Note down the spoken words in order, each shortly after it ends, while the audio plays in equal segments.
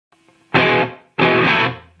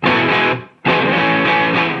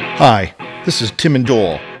Hi, this is Tim and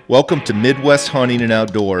Joel. Welcome to Midwest Hunting and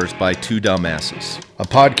Outdoors by Two Dumbasses, a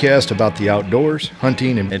podcast about the outdoors,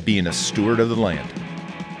 hunting, and being a steward of the land.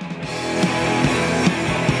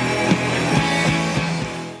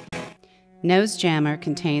 Nose Jammer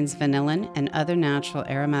contains vanillin and other natural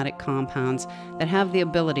aromatic compounds that have the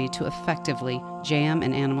ability to effectively jam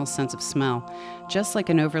an animal's sense of smell. Just like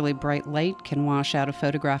an overly bright light can wash out a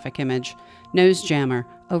photographic image, Nose Jammer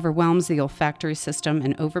overwhelms the olfactory system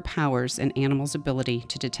and overpowers an animal's ability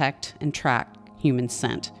to detect and track human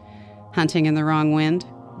scent. Hunting in the wrong wind?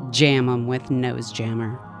 Jam 'em with Nose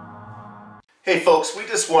Jammer. Hey folks, we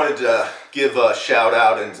just wanted to give a shout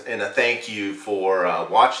out and a thank you for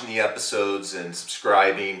watching the episodes and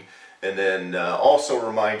subscribing, and then also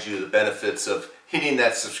remind you of the benefits of hitting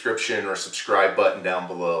that subscription or subscribe button down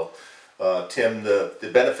below. Tim,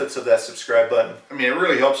 the benefits of that subscribe button? I mean, it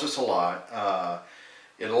really helps us a lot.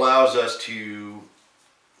 It allows us to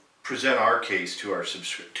present our case to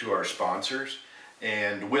our sponsors,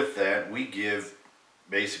 and with that, we give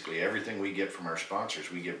basically everything we get from our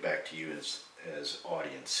sponsors, we give back to you as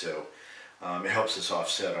audience. So it helps us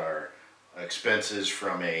offset our expenses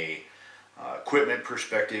from a equipment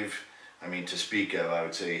perspective. I mean, to speak of, I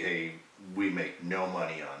would say, hey, we make no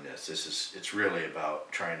money on this. It's really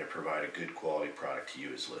about trying to provide a good quality product to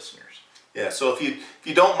you as listeners. Yeah, so if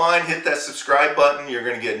you don't mind, hit that subscribe button. You're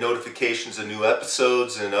going to get notifications of new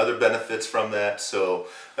episodes and other benefits from that. So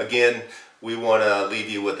again, we want to leave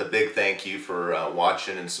you with a big thank you for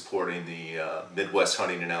watching and supporting the Midwest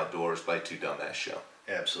Hunting and Outdoors by Two Dumbass show.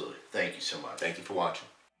 Absolutely. Thank you so much. Thank you for watching.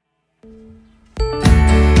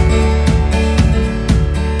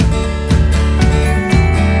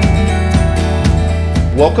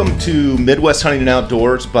 Welcome to Midwest Hunting and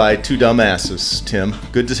Outdoors by Two Dumbasses, Tim.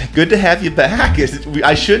 Good to have you back.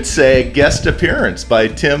 I should say guest appearance by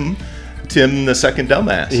Tim the second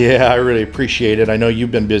dumbass. Yeah, I really appreciate it. I know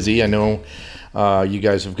you've been busy. I know you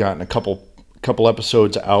guys have gotten a couple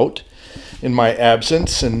episodes out in my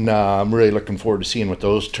absence, and I'm really looking forward to seeing what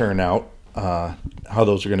those turn out. How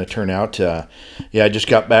those are going to turn out. I just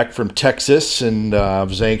got back from Texas, and I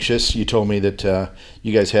was anxious. You told me that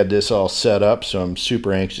you guys had this all set up, so I'm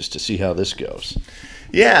super anxious to see how this goes.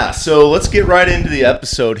 Yeah, so let's get right into the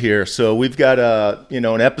episode here. So we've got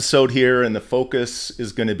an episode here, and the focus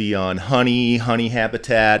is going to be on honey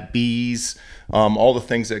habitat, bees, all the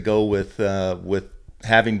things that go with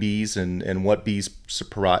having bees and what bees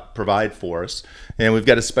provide for us. And we've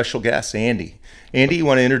got a special guest, Andy. Andy, you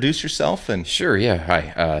want to introduce yourself? Sure, yeah.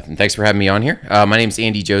 Hi, and thanks for having me on here. My name's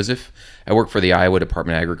Andy Joseph. I work for the Iowa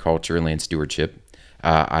Department of Agriculture and Land Stewardship.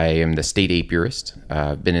 I am the state apiarist.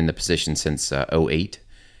 I've been in the position since 2008,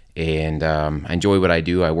 and I enjoy what I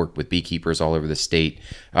do. I work with beekeepers all over the state.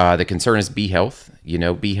 The concern is bee health.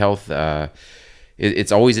 Bee health,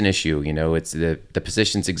 it's always an issue. It's the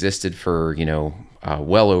position's existed for,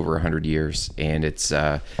 well over 100 years, and its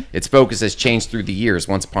focus has changed through the years.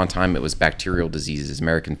 Once upon a time, it was bacterial diseases,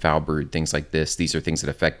 American foul brood, things like this. These are things that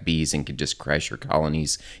affect bees and can just crash your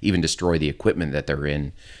colonies, even destroy the equipment that they're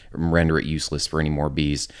in, render it useless for any more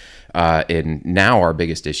bees. And now our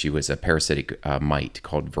biggest issue is a parasitic mite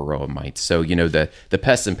called varroa mites. So, the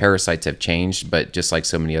pests and parasites have changed, but just like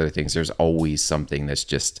so many other things, there's always something that's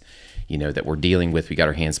just, that we're dealing with. We got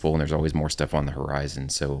our hands full, and there's always more stuff on the horizon.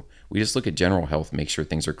 So we just look at general health, make sure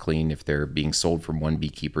things are clean if they're being sold from one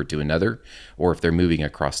beekeeper to another, or if they're moving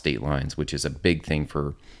across state lines, which is a big thing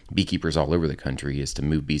for beekeepers all over the country, is to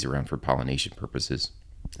move bees around for pollination purposes.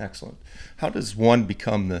 Excellent. How does one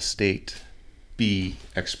become the state bee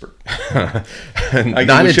expert?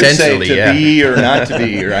 Not intentionally, to be or not to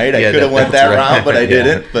be, right? I could have went that route, but I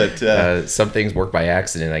didn't. But some things work by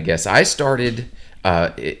accident, I guess. I started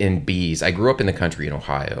in bees. I grew up in the country in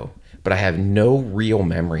Ohio, but I have no real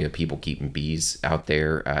memory of people keeping bees out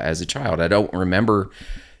there as a child. I don't remember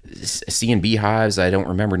seeing beehives. I don't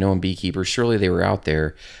remember knowing beekeepers. Surely they were out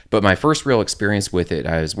there. But my first real experience with it,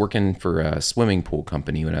 I was working for a swimming pool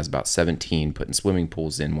company when I was about 17, putting swimming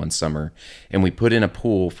pools in one summer. And we put in a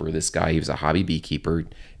pool for this guy. He was a hobby beekeeper,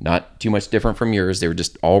 not too much different from yours. They were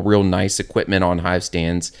just all real nice equipment on hive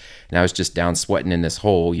stands. And I was just down sweating in this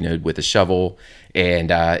hole, with a shovel and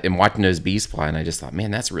watching those bees fly. And I just thought,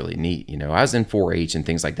 man, that's really neat. I was in 4-H and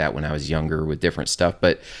things like that when I was younger with different stuff,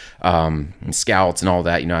 but and scouts and all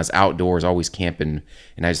that. I was outdoors, always camping.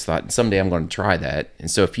 And I just thought, someday I'm going to try that. And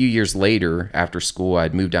so a few years later, after school,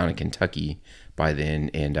 I'd moved down to Kentucky by then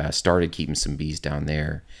and started keeping some bees down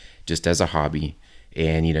there just as a hobby.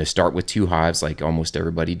 And, start with 2 hives like almost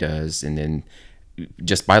everybody does. And then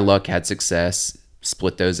just by luck had success.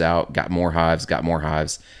 split those out, got more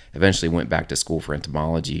hives, eventually went back to school for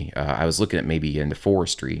entomology. I was looking at maybe into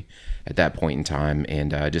forestry at that point in time,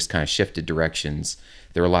 and just kind of shifted directions.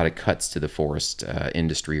 There were a lot of cuts to the forest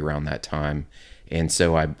industry around that time. And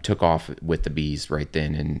so I took off with the bees right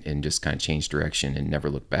then and just kind of changed direction and never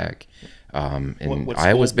looked back. And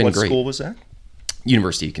Iowa's been great. What school was that?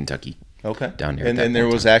 University of Kentucky. Okay. Down there. And then there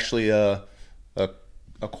was actually a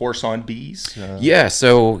course on bees? Yeah.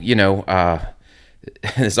 So,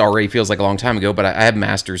 this already feels like a long time ago, but I have a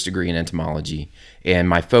master's degree in entomology. And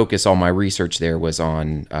my focus, all my research there was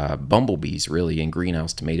on bumblebees, really, and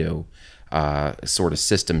greenhouse tomato sort of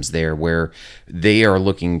systems there, where they are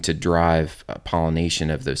looking to drive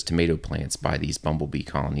pollination of those tomato plants by these bumblebee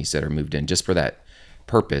colonies that are moved in just for that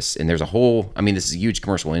purpose. And there's a whole, this is a huge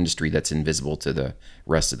commercial industry that's invisible to the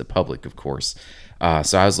rest of the public, of course.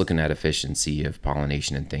 So I was looking at efficiency of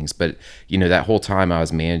pollination and things, but that whole time I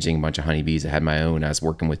was managing a bunch of honeybees. I had my own. I was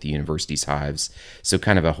working with the university's hives, so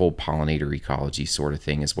kind of a whole pollinator ecology sort of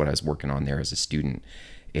thing is what I was working on there as a student.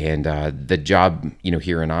 And the job,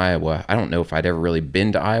 here in Iowa, I don't know if I'd ever really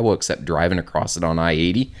been to Iowa except driving across it on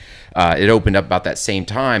I-80. It opened up about that same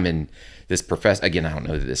time, and this professor, again, I don't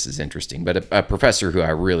know that this is interesting, but a professor who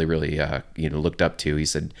I really, really, looked up to, he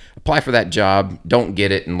said, apply for that job, don't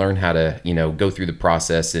get it, and learn how to, go through the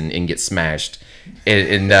process and get smashed.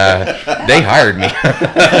 And they hired me.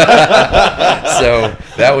 So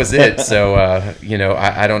that was it. So, I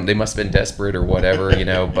don't, they must have been desperate or whatever,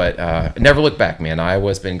 but never look back, man.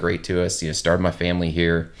 Iowa's been great to us. Started my family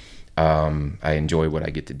here. I enjoy what I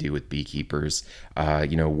get to do with beekeepers,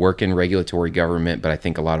 work in regulatory government, but I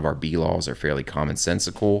think a lot of our bee laws are fairly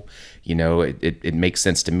commonsensical. It makes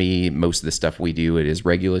sense to me. Most of the stuff we do, it is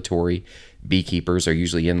regulatory. Beekeepers are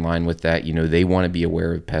usually in line with that. They want to be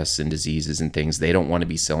aware of pests and diseases and things. They don't want to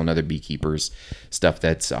be selling other beekeepers stuff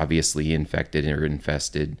that's obviously infected or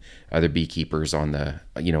infested. Other beekeepers on the,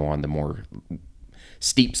 on the more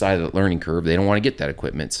steep side of the learning curve, they don't want to get that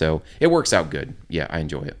equipment. So it works out good. Yeah, I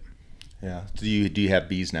enjoy it. Yeah. Do you have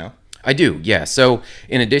bees now? I do, yeah. So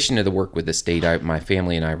in addition to the work with the state, my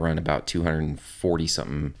family and I run about 240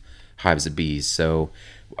 something hives of bees. So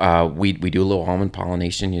we do a little almond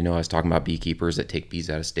pollination. I was talking about beekeepers that take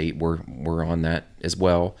bees out of state. We're on that as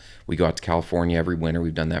well. We go out to California every winter.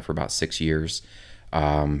 We've done that for about 6 years.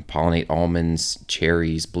 Pollinate almonds,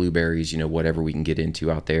 cherries, blueberries, whatever we can get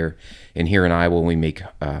into out there. And here in Iowa, we make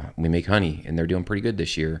honey, and they're doing pretty good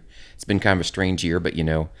this year. It's been kind of a strange year, but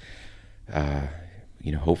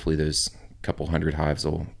hopefully those couple hundred hives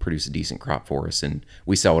will produce a decent crop for us, and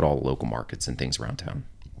we sell at all the local markets and things around town.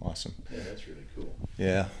 Awesome. Yeah, that's really cool.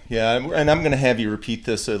 Yeah, and I'm going to have you repeat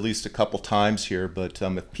this at least a couple times here, but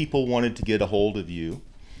if people wanted to get a hold of you,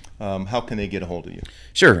 how can they get a hold of you?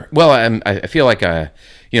 Sure. Well, I feel like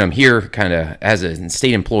I'm here kind of as a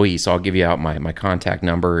state employee, so I'll give you out my contact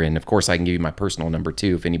number, and of course I can give you my personal number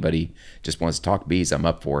too. If anybody just wants to talk bees, I'm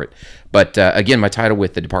up for it. But again, my title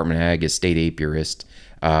with the Department of Ag is State Apiarist.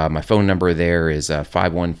 My phone number there is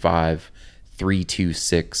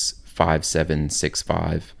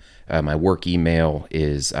 515-326-5765. My work email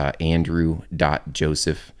is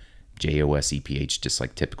andrew.joseph, Joseph, just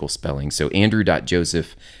like typical spelling. So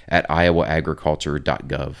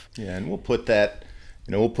andrew.joseph@iowaagriculture.gov. Yeah, and we'll put that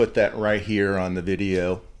right here on the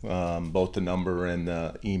video, both the number and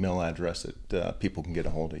the email address that people can get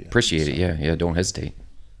a hold of you. Appreciate it. Yeah, don't hesitate.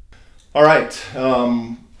 All right.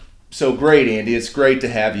 So great, Andy. It's great to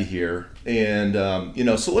have you here. And,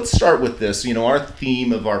 so let's start with this. Our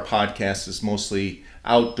theme of our podcast is mostly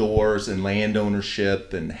outdoors and land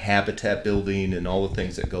ownership and habitat building and all the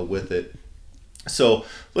things that go with it. So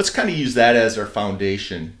let's kind of use that as our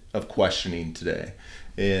foundation of questioning today.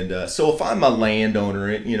 And so if I'm a landowner,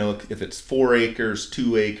 if it's 4 acres,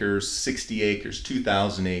 2 acres, 60 acres,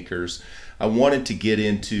 2,000 acres, I wanted to get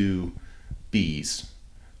into bees.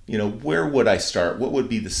 Where would I start? What would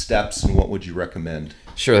be the steps, and what would you recommend?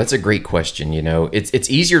 Sure, that's a great question. It's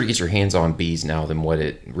easier to get your hands on bees now than what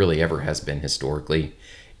it really ever has been historically,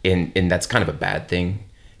 and that's kind of a bad thing,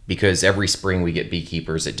 because every spring we get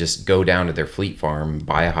beekeepers that just go down to their fleet farm,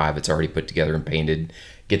 buy a hive that's already put together and painted,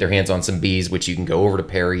 get their hands on some bees, which you can go over to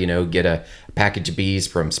Perry, get a package of bees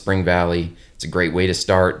from Spring Valley. It's a great way to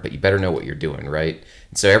start, but you better know what you're doing, right?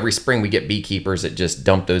 And so every spring we get beekeepers that just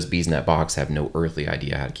dump those bees in that box, have no earthly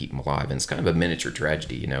idea how to keep them alive, and it's kind of a miniature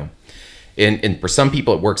tragedy, And for some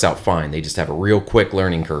people it works out fine. They just have a real quick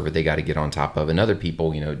learning curve that they got to get on top of, and other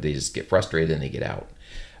people, they just get frustrated and they get out.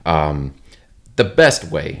 The best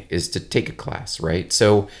way is to take a class, right?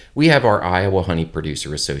 So we have our Iowa Honey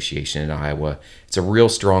Producer Association in Iowa. It's a real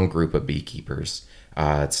strong group of beekeepers.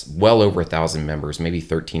 It's well over 1,000 members, maybe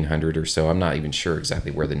 1,300 or so. I'm not even sure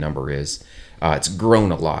exactly where the number is. It's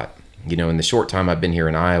grown a lot. You know, in the short time I've been here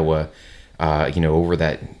in Iowa, you know, over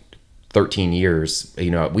that 13 years,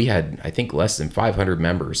 you know, we had, I think, less than 500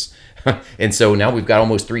 members. And so now we've got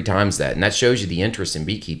almost 3 times that. And that shows you the interest in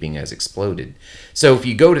beekeeping has exploded. So if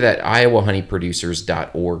you go to that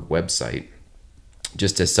iowahoneyproducers.org website,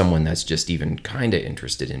 just as someone that's just even kind of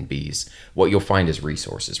interested in bees, what you'll find is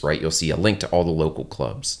resources, right? You'll see a link to all the local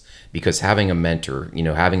clubs, because having a mentor, you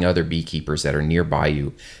know, having other beekeepers that are nearby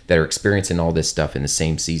you that are experiencing all this stuff in the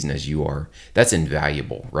same season as you are, that's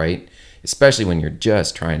invaluable, right? Especially when you're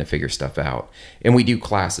just trying to figure stuff out. And we do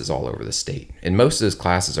classes all over the state. And most of those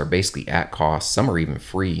classes are basically at cost. Some are even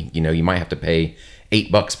free. You know, you might have to pay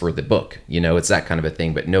 $8 for the book. You know, it's that kind of a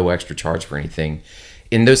thing, but no extra charge for anything.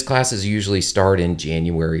 And those classes usually start in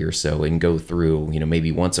January or so and go through, you know,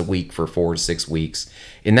 maybe once a week for 4 to 6 weeks.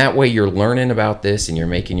 And that way you're learning about this and you're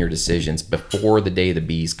making your decisions before the day the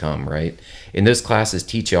bees come, right? And those classes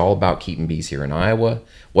teach you all about keeping bees here in Iowa,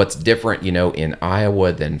 what's different, you know, in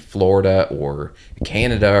Iowa than Florida or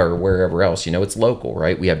Canada or wherever else. You know, it's local,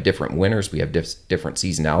 right? We have different winters, we have different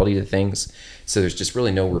seasonality to things. So there's just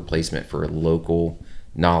really no replacement for local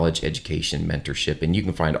knowledge, education, mentorship, and you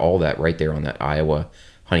can find all that right there on that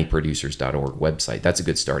iowahoneyproducers.org website. That's a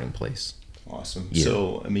good starting place. Awesome. Yeah.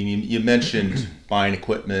 So, I mean, you mentioned buying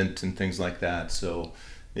equipment and things like that. So,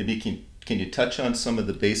 maybe can you touch on some of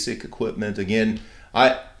the basic equipment? Again,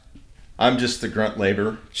 I'm just the grunt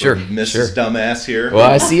labor. Sure, Mrs. sure. Dumbass here.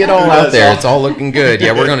 Well, I see it all out there. It's all looking good.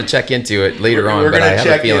 Yeah, we're going to check into it later on, but I have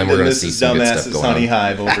a feeling we're going to see some good stuff going honey on.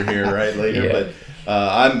 hive over here, right, later. Yeah. But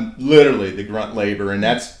I'm literally the grunt labor, and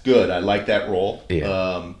that's good. I like that role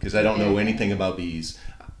because I don't know anything about bees.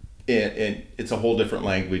 And it's a whole different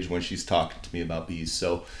language when she's talking to me about bees.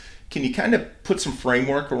 So can you kind of put some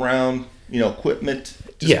framework around, you know, equipment,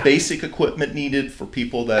 just basic equipment needed for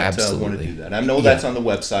people that want to do that? I know that's on the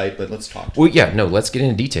website, but let's talk. Let's get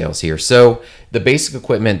into details here. So the basic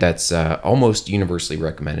equipment that's almost universally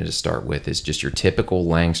recommended to start with is just your typical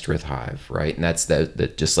Langstroth hive, right? And that's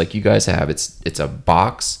that just like you guys have. It's a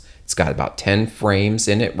box. It's got about 10 frames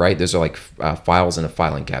in it, right? Those are like files in a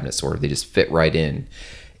filing cabinet, sort of. They just fit right in.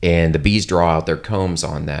 And the bees draw out their combs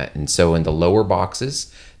on that. And so in the lower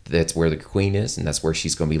boxes, that's where the queen is, and that's where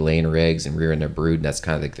she's going to be laying her eggs and rearing their brood, and that's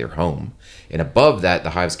kind of like their home. And above that, the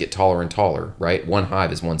hives get taller and taller, right? One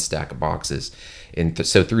hive is one stack of boxes. And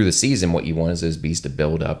so through the season, what you want is those bees to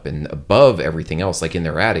build up, and above everything else, like in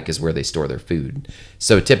their attic, is where they store their food.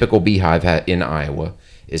 So a typical beehive in Iowa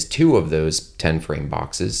is 2 of those 10-frame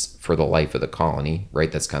boxes for the life of the colony,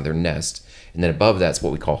 right? That's kind of their nest. And then above that's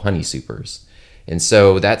what we call honey supers. And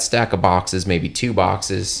so that stack of boxes, maybe 2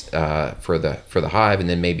 boxes for the hive, and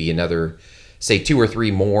then maybe another, say 2 or 3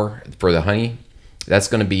 more for the honey. That's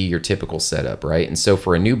going to be your typical setup, right? And so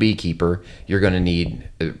for a new beekeeper, you're going to need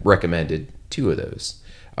recommended 2 of those.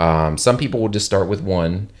 Some people will just start with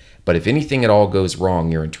 1, but if anything at all goes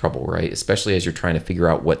wrong, you're in trouble, right? Especially as you're trying to figure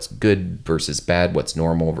out what's good versus bad, what's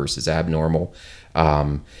normal versus abnormal.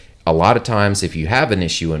 A lot of times, if you have an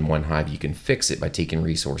issue in one hive, you can fix it by taking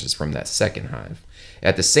resources from that second hive.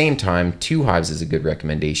 At the same time, 2 hives is a good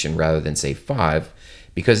recommendation rather than, say, 5,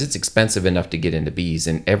 because it's expensive enough to get into bees,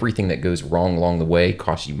 and everything that goes wrong along the way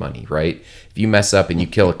costs you money, right? If you mess up and you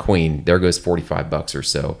kill a queen, there goes $45 or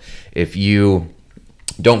so. If you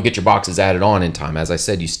don't get your boxes added on in time, as I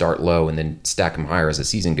said, you start low and then stack them higher as the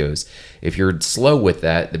season goes. If you're slow with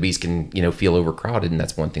that, the bees can, feel overcrowded, and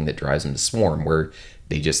that's one thing that drives them to swarm, where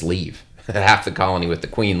they just leave. Half the colony with the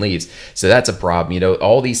queen leaves. So that's a problem.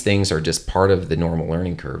 All these things are just part of the normal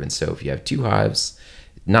learning curve. And so if you have 2 hives,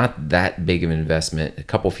 not that big of an investment, a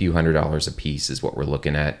couple few $100s a piece is what we're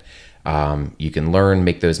looking at. You can learn,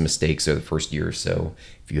 make those mistakes over the first year or so.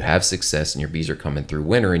 If you have success and your bees are coming through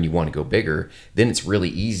winter and you want to go bigger, then it's really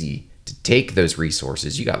easy to take those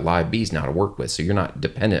resources. You got live bees now to work with, so you're not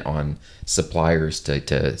dependent on suppliers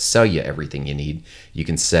to sell you everything you need. You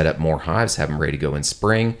can set up more hives, have them ready to go in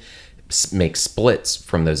spring, make splits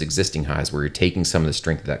from those existing hives where you're taking some of the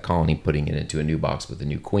strength of that colony, putting it into a new box with a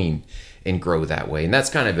new queen, and grow that way. And that's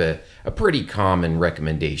kind of a pretty common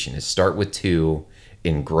recommendation, is start with 2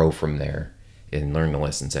 and grow from there and learn the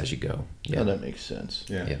lessons as you go. Yeah, that makes sense.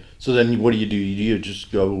 Yeah. So then what do? You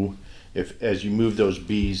just go, as you move those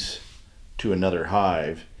bees to another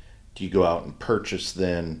hive, do you go out and purchase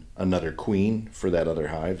then another queen for that other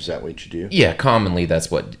hive? Is that what you do? Yeah, commonly that's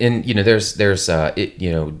what. And there's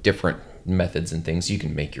different methods and things. You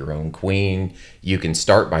can make your own queen. You can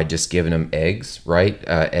start by just giving them eggs, right?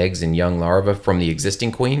 Eggs and young larvae from the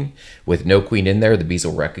existing queen. With no queen in there, the bees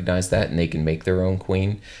will recognize that and they can make their own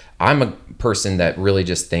queen. I'm a person that really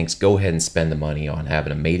just thinks, go ahead and spend the money on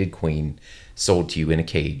having a mated queen sold to you in a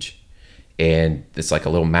cage. And it's like a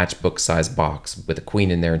little matchbook sized box with a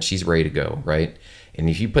queen in there and she's ready to go, right? And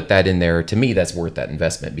if you put that in there, to me, that's worth that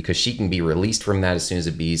investment because she can be released from that as soon as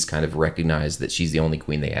the bees kind of recognize that she's the only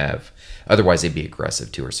queen they have. Otherwise, they'd be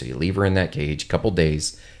aggressive to her. So you leave her in that cage a couple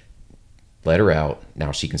days, let her out.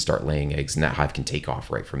 Now she can start laying eggs and that hive can take off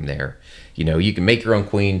right from there. You know, you can make your own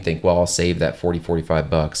queen, think, well, I'll save that 40, 45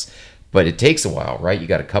 bucks. But it takes a while, right? You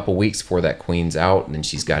got a couple weeks before that queen's out and then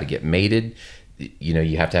she's got to get mated. You know,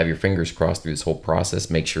 you have to have your fingers crossed through this whole process,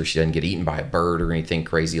 make sure she doesn't get eaten by a bird or anything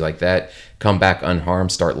crazy like that, come back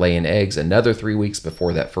unharmed, start laying eggs another 3 weeks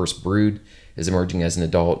before that first brood is emerging as an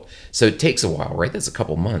adult. So it takes a while, right? That's a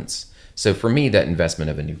couple months. So for me, that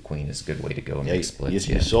investment of a new queen is a good way to go and make splits.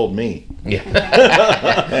 You sold me.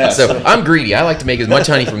 Yeah. So I'm greedy. I like to make as much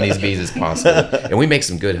honey from these bees as possible. And we make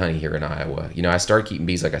some good honey here in Iowa. You know, I started keeping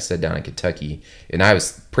bees, like I said, down in Kentucky. And I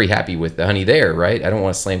was pretty happy with the honey there, right? I don't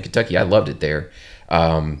want to slam Kentucky. I loved it there.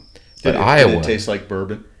 But Iowa. Did it taste like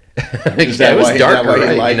bourbon? Yeah, it was dark,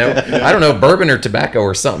 right? You know? I don't know, bourbon or tobacco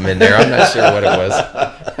or something in there. I'm not sure what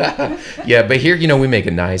it was. Yeah, but here, you know, we make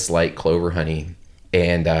a nice light clover honey.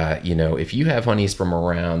 And, you know, if you have honeys from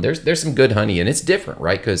around, there's some good honey and it's different,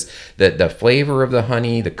 right? Because the flavor of the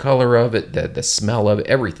honey, the color of it, the smell of it,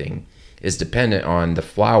 everything is dependent on the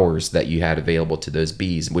flowers that you had available to those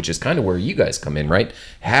bees, which is kind of where you guys come in, right?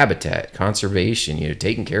 Habitat, conservation, you know,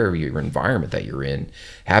 taking care of your environment that you're in,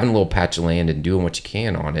 having a little patch of land and doing what you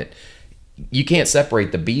can on it. You can't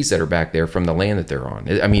separate the bees that are back there from the land that they're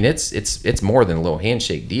on. I mean, it's more than a little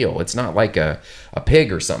handshake deal. It's not like a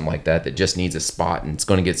pig or something like that that just needs a spot and it's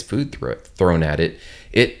going to get its food thrown at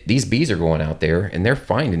it. These bees are going out there and they're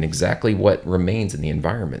finding exactly what remains in the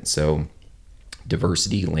environment. So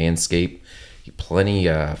diversity, landscape, plenty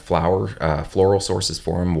floral sources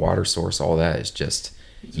for them, water source, all that is just...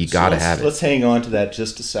 You got to have it. Let's hang on to that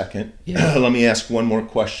just a second. Yeah. Let me ask one more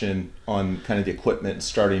question on kind of the equipment and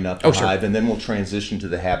starting up the hive, and then we'll transition to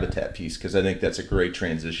the habitat piece because I think that's a great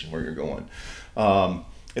transition where you're going.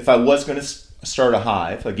 If I was going to start a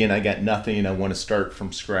hive, again, I got nothing and I want to start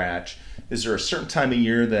from scratch, is there a certain time of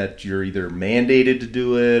year that you're either mandated to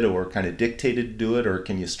do it or kind of dictated to do it, or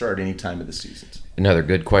can you start any time of the seasons? Another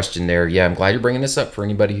good question there. Yeah, I'm glad you're bringing this up for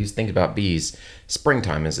anybody who's thinking about bees.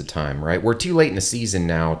 Springtime is a time, right? We're too late in the season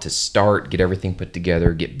now to start, get everything put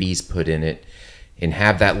together, get bees put in it, and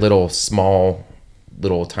have that little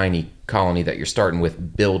tiny colony that you're starting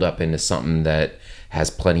with build up into something that has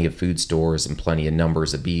plenty of food stores and plenty of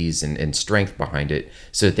numbers of bees and strength behind it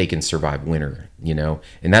so that they can survive winter, you know?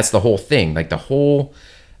 And that's the whole thing. Like the whole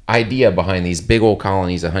idea behind these big old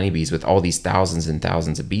colonies of honeybees with all these thousands and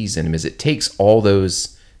thousands of bees in them is it takes all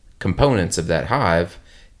those components of that hive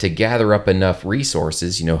to gather up enough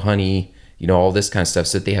resources, you know, honey, you know, all this kind of stuff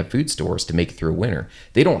so that they have food stores to make it through winter.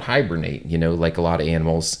 They don't hibernate, you know, like a lot of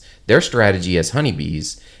animals. Their strategy as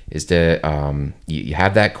honeybees is to, you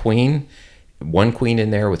have that queen, one queen in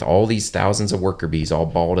there with all these thousands of worker bees all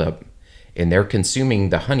balled up, and they're consuming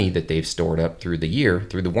the honey that they've stored up through the year,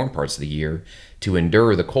 through the warm parts of the year, to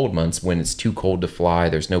endure the cold months when it's too cold to fly.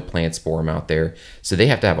 There's no plants for them out there. So they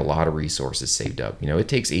have to have a lot of resources saved up. You know, it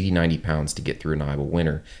takes 80, 90 pounds to get through an Iowa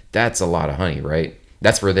winter. That's a lot of honey, right?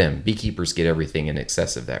 That's for them. Beekeepers get everything in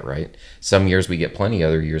excess of that, right? Some years we get plenty,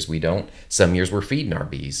 other years we don't. Some years we're feeding our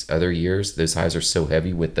bees. Other years, those hives are so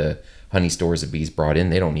heavy with the honey stores of bees brought in,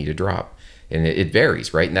 they don't need a drop. And it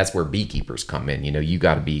varies, right? And that's where beekeepers come in. You know, you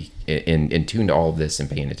got to be in tune to all of this and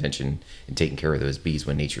paying attention and taking care of those bees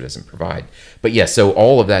when nature doesn't provide. But yeah, so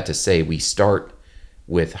all of that to say, we start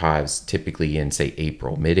with hives typically in, say,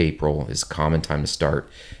 April. Mid-April is a common time to start.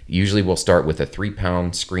 Usually we'll start with a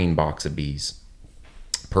 3-pound screen box of bees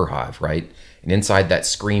per hive, right? And inside that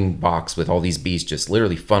screen box with all these bees just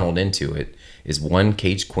literally funneled into it is one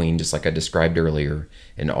caged queen, just like I described earlier,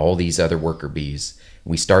 and all these other worker bees.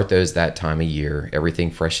 We start those that time of year, everything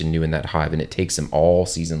fresh and new in that hive, and it takes them all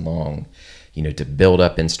season long, you know, to build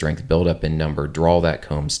up in strength, build up in number, draw that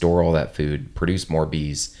comb, store all that food, produce more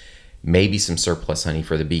bees, maybe some surplus honey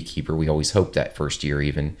for the beekeeper. We always hope that first year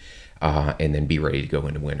even, and then be ready to go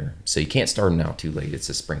into winter. So you can't start them out too late. It's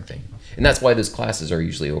a spring thing. And that's why those classes are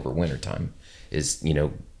usually over winter time is, you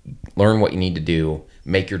know, learn what you need to do,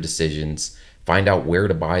 make your decisions, find out where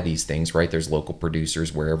to buy these things, right? There's local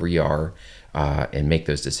producers wherever you are, and make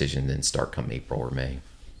those decisions and start come April or May.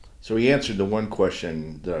 So he answered the one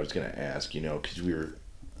question that I was going to ask, you know, because we were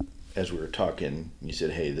as we were talking, you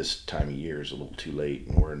said, hey, this time of year is a little too late,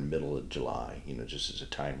 and we're in the middle of July, just as a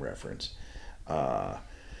time reference. How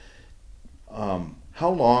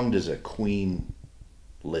long does a queen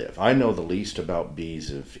live? I know the least about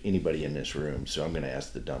bees of anybody in this room, so I'm going to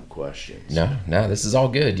ask the dumb questions. No, this is all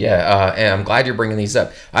good. Yeah, and I'm glad you're bringing these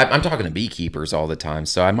up. I'm talking to beekeepers all the time,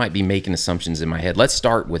 so I might be making assumptions in my head. Let's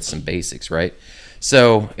start with some basics, right?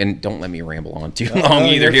 So, and don't let me ramble on too long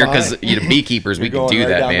either here, because beekeepers, we can do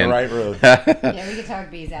that, man. Right road. Yeah, we can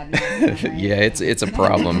talk bees ad nauseam, right? Yeah, it's a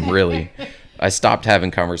problem, really. I stopped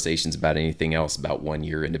having conversations about anything else about 1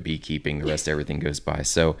 year into beekeeping. The rest, everything goes by.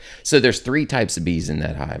 So there's 3 types of bees in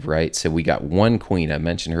that hive, right? So we got one queen. I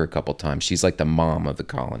mentioned her a couple times. She's like the mom of the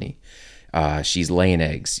colony. She's laying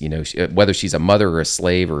eggs. Whether she's a mother or a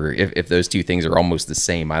slave, or if those two things are almost the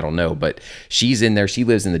same, I don't know. But she's in there. She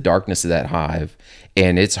lives in the darkness of that hive,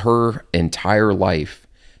 and it's her entire life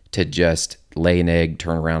to just lay an egg,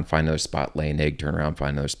 turn around, find another spot, lay an egg, turn around,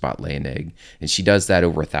 find another spot, lay an egg. And she does that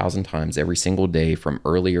over 1,000 times every single day from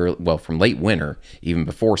from late winter, even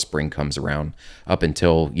before spring comes around, up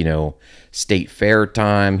until, state fair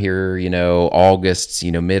time here, August,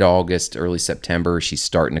 mid-August, early September. She's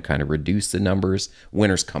starting to kind of reduce the numbers.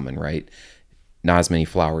 Winter's coming, right? Not as many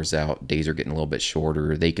flowers out. Days are getting a little bit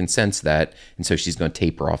shorter. They can sense that. And so she's going to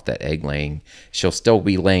taper off that egg laying. She'll still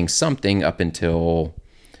be laying something up until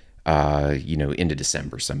into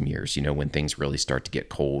December some years, when things really start to get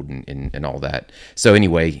cold and all that. So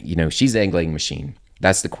anyway, she's an egg laying machine.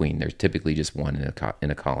 That's the queen. There's typically just one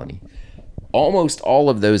in a colony. Almost all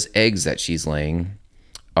of those eggs that she's laying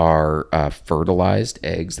are fertilized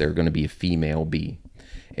eggs. They're going to be a female bee.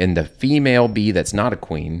 And the female bee that's not a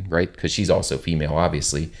queen, right, because she's also female,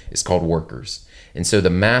 obviously, is called workers. And so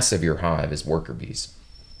the mass of your hive is worker bees.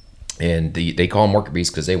 And they call them worker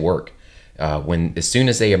bees because they work. As soon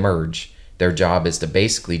as they emerge, their job is to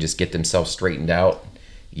basically just get themselves straightened out,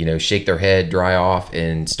 shake their head, dry off,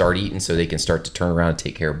 and start eating so they can start to turn around and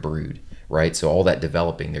take care of brood, right? So all that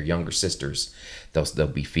developing, their younger sisters, they'll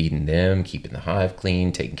be feeding them, keeping the hive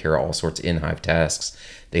clean, taking care of all sorts of in-hive tasks.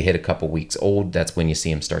 They hit a couple weeks old. That's when you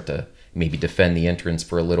see them start to maybe defend the entrance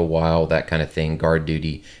for a little while, that kind of thing, guard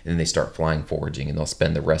duty, and then they start flying foraging, and they'll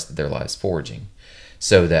spend the rest of their lives foraging.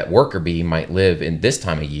 So that worker bee might live in this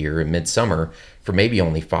time of year, in midsummer, for maybe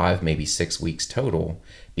only 5, maybe 6 weeks total,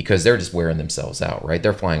 because they're just wearing themselves out, right?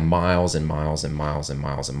 They're flying miles and miles and miles and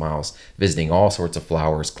miles and miles, visiting all sorts of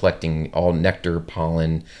flowers, collecting all nectar,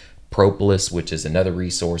 pollen, propolis, which is another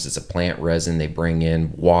resource. It's a plant resin they bring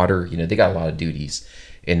in, water. They got a lot of duties,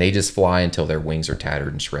 and they just fly until their wings are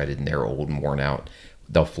tattered and shredded and they're old and worn out.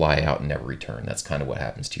 They'll fly out and never return. That's kind of what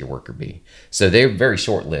happens to your worker bee. So they're very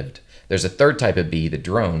short-lived. There's a third type of bee, the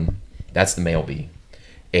drone. That's the male bee.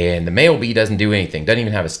 And the male bee doesn't do anything, doesn't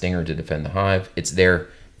even have a stinger to defend the hive. It's there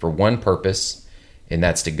for one purpose, and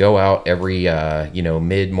that's to go out every,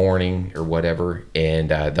 mid-morning or whatever, and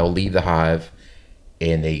they'll leave the hive,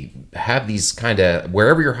 and they have these kind of,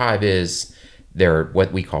 wherever your hive is, they're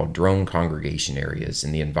what we call drone congregation areas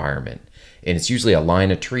in the environment. And it's usually a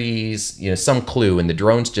line of trees, some clue, and the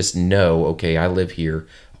drones just know, okay, I live here,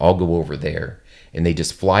 I'll go over there. And they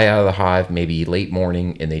just fly out of the hive, maybe late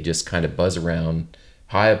morning, and they just kind of buzz around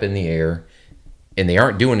high up in the air. And they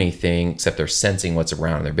aren't doing anything except they're sensing what's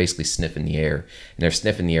around. They're basically sniffing the air. And they're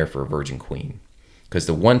sniffing the air for a virgin queen. Because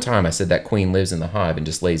the one time I said that queen lives in the hive and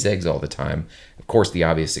just lays eggs all the time, of course the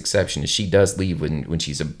obvious exception is she does leave when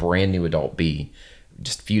she's a brand new adult bee,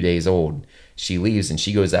 just a few days old. She leaves and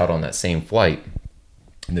she goes out on that same flight.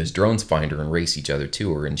 And those drones find her and race each other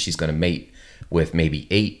to her. And she's going to mate with maybe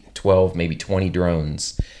 8, 12, maybe 20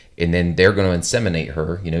 drones, and then they're going to inseminate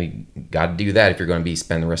her. You got to do that if you're going to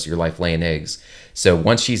spend the rest of your life laying eggs. So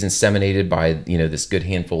once she's inseminated by, this good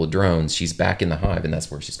handful of drones, she's back in the hive, and that's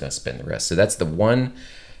where she's going to spend the rest. So that's the one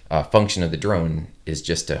function of the drone, is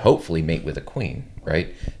just to hopefully mate with a queen,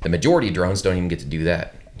 right? The majority of drones don't even get to do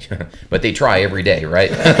that. But they try every day, right?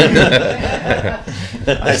 I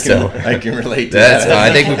can relate to that.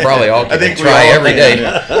 I think we probably all can try every day.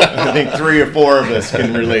 I think 3 or 4 of us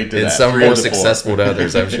can relate to that. And some more successful to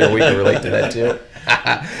others. I'm sure we can relate to that too.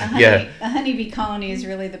 A honeybee colony is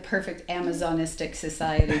really the perfect Amazonistic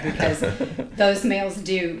society, because those males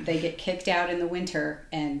they get kicked out in the winter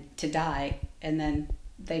and to die, and then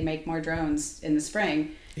they make more drones in the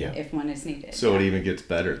spring. Yeah. If one is needed. So it even gets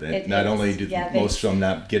better. Not only do most of them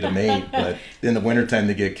not get a mate, but in the wintertime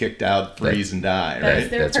they get kicked out, freeze, and die. That's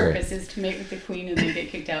their purpose, is to mate with the queen and then get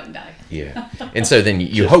kicked out and die. Yeah. And so then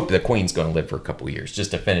you hope the queen's going to live for a couple of years,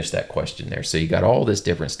 just to finish that question there. So you got all this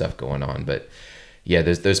different stuff going on. But Yeah,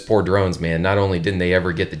 those poor drones, man. Not only didn't they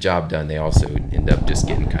ever get the job done, they also end up just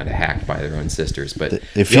getting kind of hacked by their own sisters. But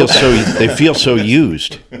they feel so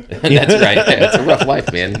used. That's right. Yeah, it's a rough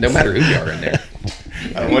life, man. No matter who you are in there.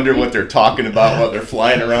 I wonder what they're talking about while they're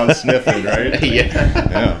flying around sniffing, right?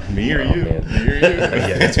 Yeah. Me or you? Man. Me or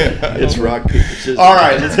you? It's rock, paper, scissors. All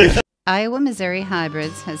right, let's get Iowa Missouri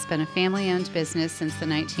Hybrids has been a family-owned business since the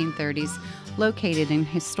 1930s. Located in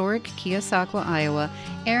historic Keosauqua, Iowa,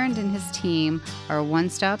 Aaron and his team are a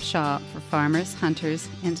one-stop shop for farmers, hunters,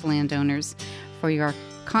 and landowners. For your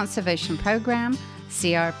conservation program,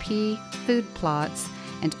 CRP, food plots,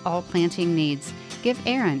 and all planting needs, give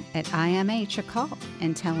Aaron at IMH a call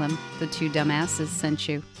and tell him the two dumbasses sent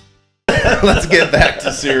you. let's get back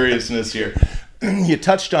to seriousness here. You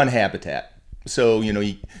touched on habitat. So, I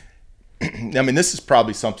mean, this is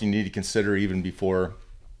probably something you need to consider even before,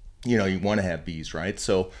 you want to have bees, right?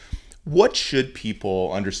 So what should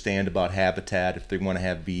people understand about habitat if they want to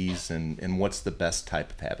have bees, and what's the best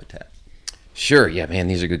type of habitat? Sure. Yeah, man,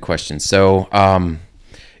 these are good questions. So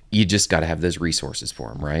you just got to have those resources for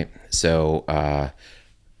them, right? So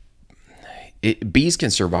bees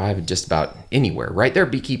can survive just about anywhere, right? There are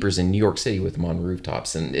beekeepers in New York City with them on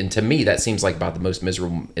rooftops. And to me, that seems like about the most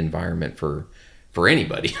miserable environment for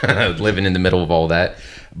anybody living in the middle of all that.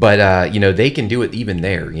 But, they can do it even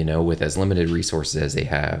there, with as limited resources as they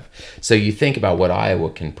have. So you think about what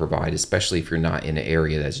Iowa can provide, especially if you're not in an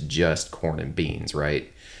area that's just corn and beans,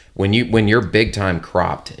 right? When you're big time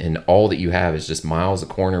cropped and all that you have is just miles of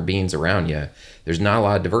corn or beans around you, there's not a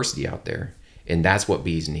lot of diversity out there. And that's what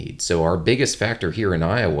bees need. So our biggest factor here in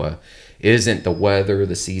Iowa isn't the weather,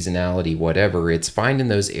 the seasonality, whatever. It's finding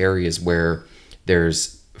those areas where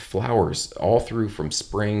there's flowers all through from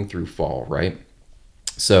spring through fall, right?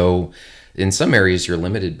 So in some areas you're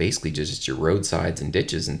limited basically just your roadsides and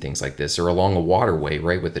ditches and things like this, or along a waterway,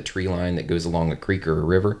 right, with a tree line that goes along a creek or a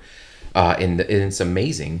river. And it's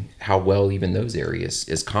amazing how well even those areas,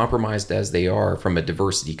 as compromised as they are from a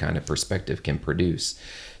diversity kind of perspective, can produce.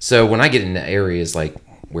 So when I get into areas like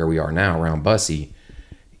where we are now around Bussy,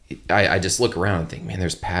 I just look around and think, man,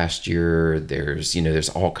 there's pasture, there's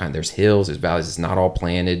all there's hills, there's valleys. It's not all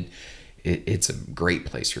planted. It's a great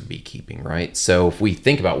place for beekeeping, right? So if we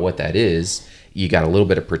think about what that is, you got a little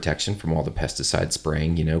bit of protection from all the pesticide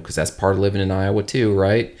spraying, because that's part of living in Iowa too,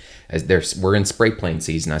 right? We're in spray plane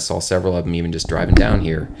season. I saw several of them even just driving down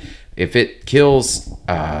here. If it kills,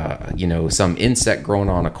 some insect growing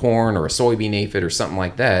on a corn or a soybean aphid or something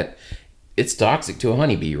like that, it's toxic to a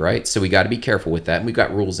honeybee, right? So we got to be careful with that. And we've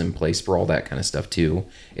got rules in place for all that kind of stuff too.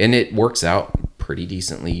 And it works out pretty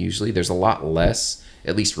decently usually. There's a lot less,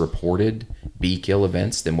 at least reported, bee kill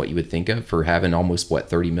events than what you would think of for having almost,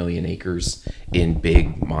 30 million acres in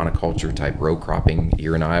big monoculture type row cropping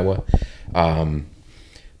here in Iowa.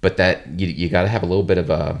 But that you got to have a little bit of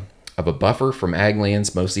a buffer from ag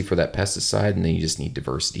lands, mostly for that pesticide, and then you just need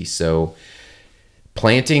diversity. So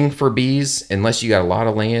planting for bees, unless you got a lot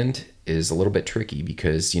of land, is a little bit tricky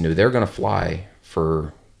because they're going to fly for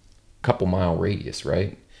a couple mile radius,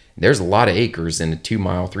 right? There's a lot of acres in a 2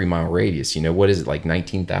 mile, 3 mile radius. What is it, like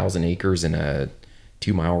 19,000 acres in a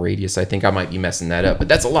 2 mile radius? I think I might be messing that up, but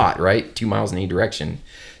that's a lot, right? 2 miles in any direction.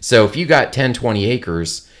 So if you got 10, 20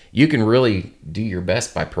 acres, you can really do your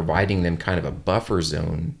best by providing them kind of a buffer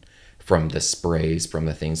zone from the sprays, from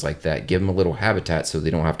the things like that. Give them a little habitat so they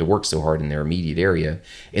don't have to work so hard in their immediate area.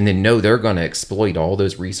 And then know they're going to exploit all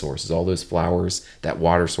those resources, all those flowers, that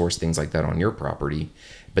water source, things like that on your property.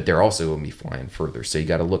 But they're also going to be flying further. So you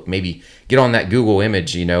got to look, maybe get on that Google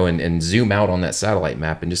image, and zoom out on that satellite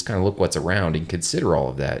map and just kind of look what's around and consider all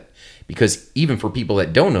of that. Because even for people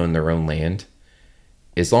that don't own their own land,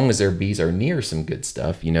 as long as their bees are near some good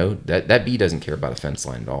stuff, that bee doesn't care about a fence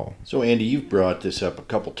line at all. So, Andy, you've brought this up a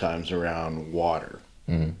couple times around water.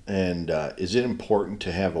 Mm-hmm. And is it important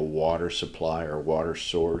to have a water supply or water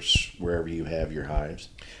source wherever you have your hives?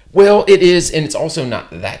 Well, it is, and it's also not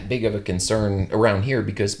that big of a concern around here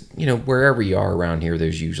because, wherever you are around here,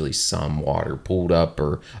 there's usually some water pooled up,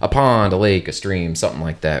 or a pond, a lake, a stream, something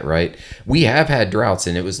like that, right? We have had droughts,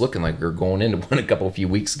 and it was looking like we were going into one a few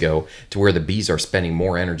weeks ago to where the bees are spending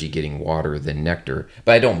more energy getting water than nectar.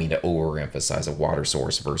 But I don't mean to overemphasize a water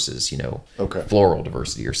source versus, floral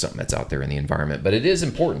diversity or something that's out there in the environment. But it is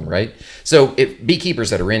important, right? So if beekeepers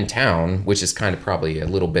that are in town, which is kind of probably a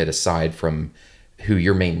little bit aside from who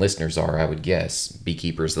your main listeners are, I would guess,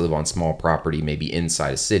 beekeepers that live on small property, maybe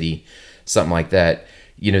inside a city, something like that,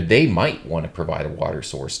 they might want to provide a water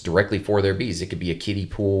source directly for their bees. It could be a kiddie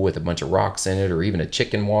pool with a bunch of rocks in it, or even a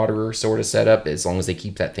chicken waterer sort of setup, as long as they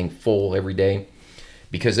keep that thing full every day.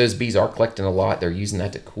 because those bees are collecting a lot. They're using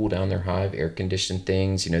that to cool down their hive, air condition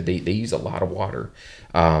things. You know, they use a lot of water.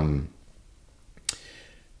 And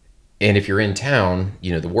if you're in town,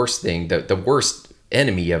 you know, the worst thing, the worst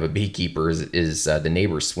enemy of a beekeeper is the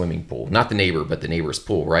neighbor's swimming pool. Not the neighbor, but the neighbor's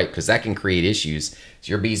pool, right? Because that can create issues. So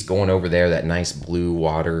your bees going over there, that nice blue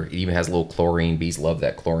water, it even has a little chlorine. Bees love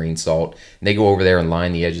that chlorine salt. And they go over there and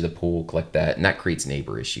line the edge of the pool, collect that, and that creates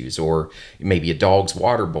neighbor issues. Or maybe a dog's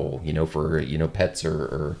water bowl, you know, for, you know, pets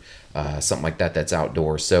or something like that that's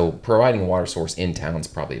outdoors. So providing a water source in town is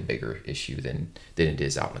probably a bigger issue than it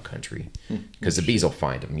is out in the country. Because the bees will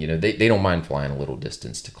find them. You know, they don't mind flying a little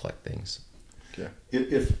distance to collect things. Okay.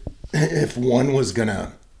 If one was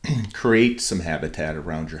gonna create some habitat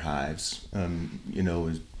around your hives, you know,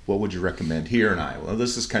 what would you recommend here in Iowa? Well,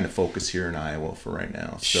 this is kind of focus here in Iowa for right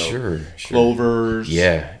now. So Sure. clovers.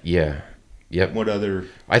 Yeah. Yep. What other?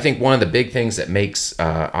 I think one of the big things that makes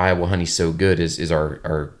Iowa honey so good is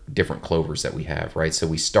our different clovers that we have, right? So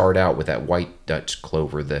we start out with that white Dutch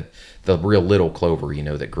clover, the real little clover, you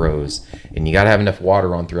know, that grows. And you got to have enough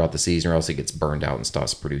water on throughout the season or else it gets burned out and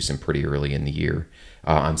stops producing pretty early in the year.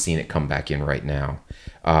 I'm seeing it come back in right now.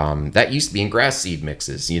 That used to be in grass seed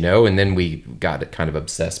mixes, you know, and then we got kind of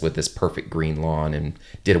obsessed with this perfect green lawn and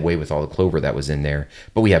did away with all the clover that was in there.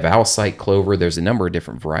 But we have Alsite clover. There's a number of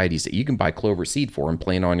different varieties that you can buy clover seed for and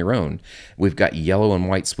plant on your own. We've got yellow and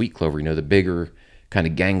white sweet clover, you know, the bigger, kind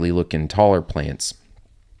of gangly looking, taller plants.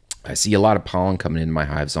 I see a lot of pollen coming in my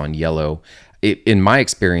hives on yellow. In my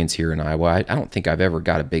experience here in Iowa, I don't think I've ever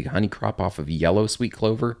got a big honey crop off of yellow sweet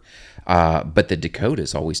clover. But the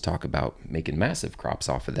Dakotas always talk about making massive crops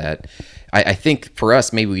off of that. I think for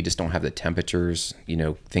us, maybe we just don't have the temperatures, you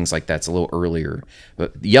know, things like that's a little earlier.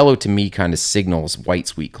 But yellow to me kind of signals white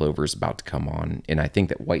sweet clover is about to come on. And I think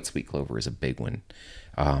that white sweet clover is a big one.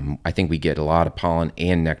 I think we get a lot of pollen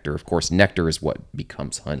and nectar. Of course, nectar is what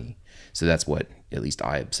becomes honey. So that's what at least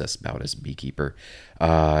I obsess about as a beekeeper.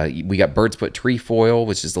 We got bird's foot trefoil,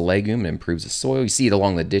 which is the legume and improves the soil. You see it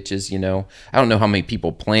along the ditches, you know. I don't know how many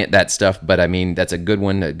people plant that stuff, but I mean, that's a good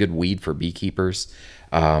one, a good weed for beekeepers.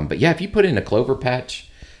 But yeah, if you put in a clover patch,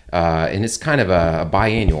 and it's kind of a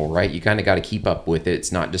biannual, right? You kind of got to keep up with it.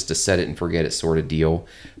 It's not just a set it and forget it sort of deal.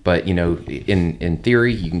 But, you know, in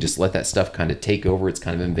theory, you can just let that stuff kind of take over. It's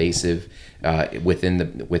kind of invasive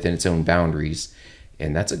within its own boundaries.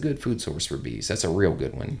 And that's a good food source for bees. That's a real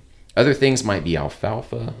good one. Other things might be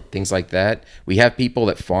alfalfa, things like that. We have people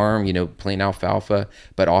that farm, you know, plant alfalfa,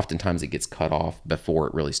 but oftentimes it gets cut off before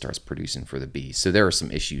it really starts producing for the bees. So there are some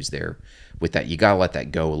issues there with that. You got to let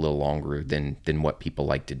that go a little longer than what people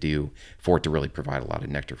like to do for it to really provide a lot of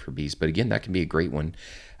nectar for bees. But again, that can be a great one.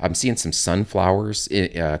 I'm seeing some sunflowers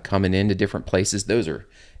coming into different places. Those are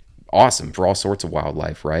awesome for all sorts of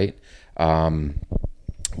wildlife, right?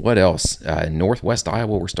 What else? In northwest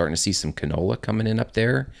Iowa, we're starting to see some canola coming in up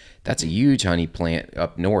there. That's a huge honey plant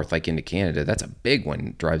up north, like into Canada. That's a big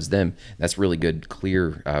one. Drives them. That's really good,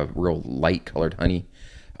 clear, real light colored honey.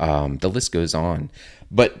 The list goes on.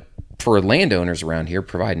 But for landowners around here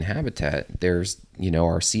providing habitat, there's, you know,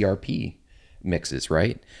 our CRP mixes,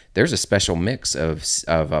 right? There's a special mix of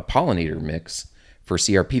a pollinator mix for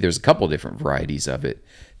CRP. There's a couple different varieties of it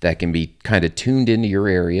that can be kind of tuned into your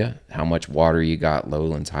area, how much water you got,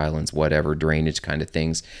 lowlands, highlands, whatever, drainage kind of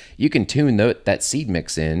things. You can tune that seed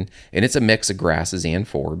mix in, and it's a mix of grasses and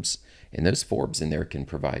forbs. And those forbs in there can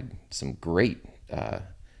provide some great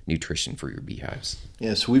nutrition for your beehives.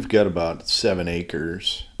 Yeah, so we've got about 7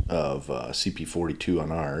 acres of CP42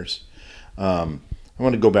 on ours. I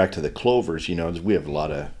want to go back to the clovers. You know, we have a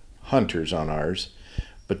lot of hunters on ours.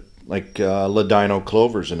 Like Ladino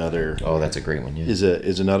clover is another. Oh, that's a great one. Yeah,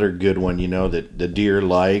 is another good one. You know, that the deer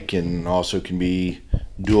like and also can be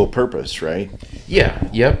dual purpose, right? Yeah.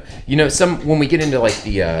 Yep. You know, when we get into like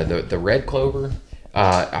the red clover,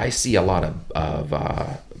 I see a lot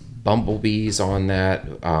of bumblebees on that.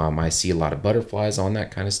 I see a lot of butterflies on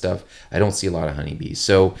that kind of stuff. I don't see a lot of honeybees.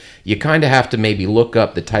 So you kind of have to maybe look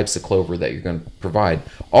up the types of clover that you're going to provide.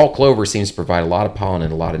 All clover seems to provide a lot of pollen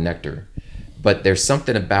and a lot of nectar. But there's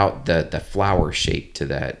something about the flower shape to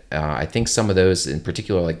that. I think some of those, in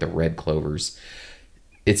particular, like the red clovers,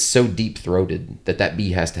 it's so deep-throated that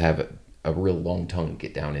bee has to have a real long tongue to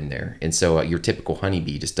get down in there. And so your typical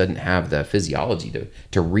honeybee just doesn't have the physiology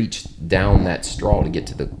to reach down that straw to get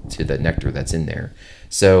to the nectar that's in there.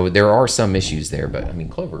 So there are some issues there, but I mean,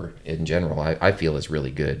 clover in general, I feel is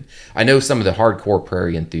really good. I know some of the hardcore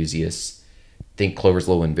prairie enthusiasts think clover's a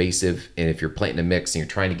little invasive, and if you're planting a mix and you're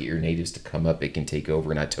trying to get your natives to come up, it can take over,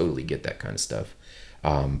 and I totally get that kind of stuff.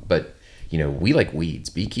 But we like weeds.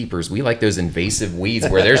 Beekeepers, we like those invasive weeds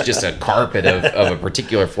where there's just a carpet of a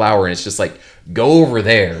particular flower, and it's just like, go over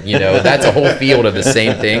there. That's a whole field of the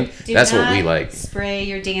same thing. That's what we like. Spray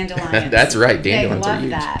your dandelions. That's right. Dandelions They are love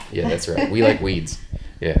huge. that. Yeah, that's right. We like weeds.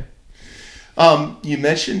 Yeah. You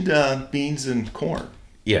mentioned beans and corn.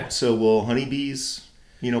 Yeah. So will honeybees,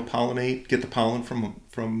 pollinate, get the pollen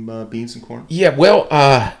from beans and corn? Yeah. Well,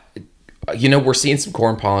 we're seeing some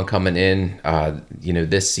corn pollen coming in,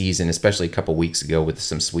 this season, especially a couple weeks ago with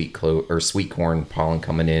some sweet corn pollen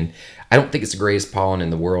coming in. I don't think it's the greatest pollen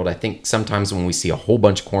in the world. I think sometimes when we see a whole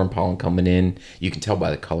bunch of corn pollen coming in, you can tell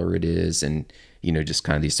by the color it is, and just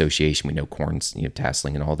kind of the association. We know corn's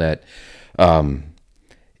tasseling and all that.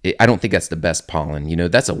 I don't think that's the best pollen.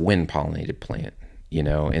 That's a wind pollinated plant.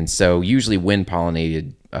 And so usually wind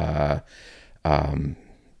pollinated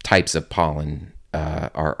types of pollen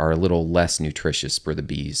are a little less nutritious for the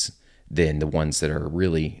bees than the ones that are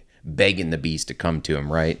really begging the bees to come to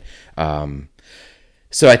them, right?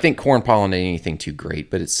 So I think corn pollen ain't anything too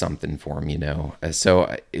great, but it's something for them,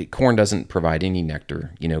 So corn doesn't provide any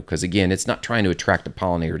nectar, because again, it's not trying to attract a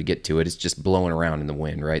pollinator to get to it. It's just blowing around in the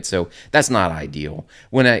wind, right? So that's not ideal.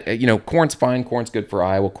 When corn's fine. Corn's good for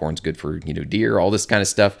Iowa. Corn's good for, deer, all this kind of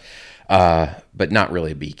stuff. But not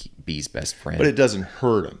really a bee's best friend. But it doesn't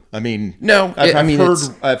hurt them. I mean, no.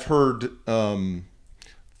 I've heard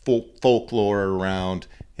folklore around.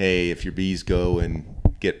 Hey, if your bees go and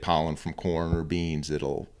get pollen from corn or beans,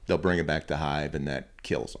 they'll bring it back to hive, and that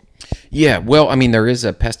kills them. Yeah. Well, there is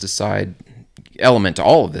a pesticide element to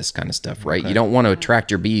all of this kind of stuff, right? Okay. You don't want to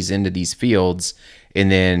attract your bees into these fields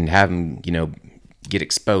and then have them, get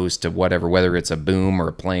exposed to whether it's a boom or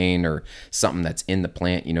a plane or something that's in the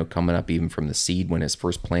plant, coming up even from the seed when it's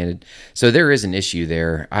first planted. So there is an issue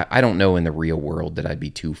there. I don't know in the real world that I'd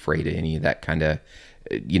be too afraid of any of that kind of,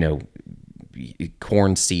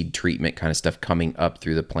 corn seed treatment kind of stuff coming up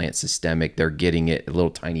through the plant systemic. They're getting it, a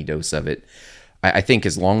little tiny dose of it. I think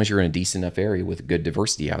as long as you're in a decent enough area with good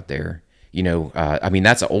diversity out there,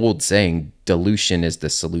 that's an old saying, dilution is the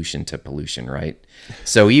solution to pollution, right?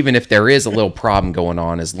 So even if there is a little problem going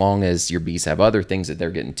on, as long as your bees have other things that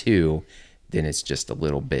they're getting to, then it's just a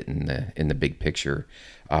little bit in the big picture.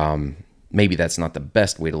 Maybe that's not the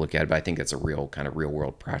best way to look at it, but I think that's a real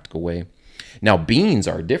world practical way. Now, beans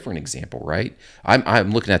are a different example, right?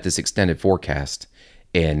 I'm looking at this extended forecast,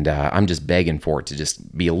 and I'm just begging for it to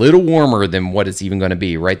just be a little warmer than what it's even going to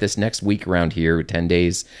be, right? This next week around here, 10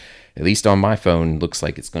 days, at least on my phone, looks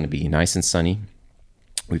like it's going to be nice and sunny.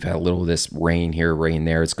 We've had a little of this rain here, rain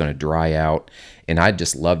there. It's going to dry out, and I'd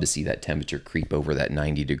just love to see that temperature creep over that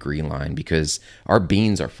 90-degree line because our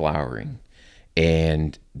beans are flowering,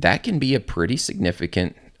 and that can be a pretty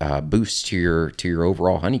significant boost to your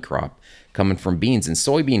overall honey crop coming from beans. And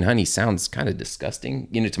soybean honey sounds kind of disgusting,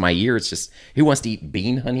 to my ear. It's just, who wants to eat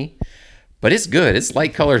bean honey? But it's good. It's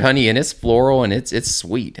light colored honey, and it's floral, and it's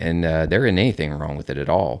sweet, and there isn't anything wrong with it at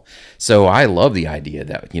all. So I love the idea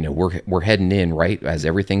that we're heading in right as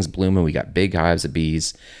everything's blooming. We got big hives of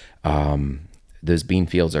bees. Those bean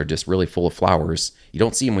fields are just really full of flowers. You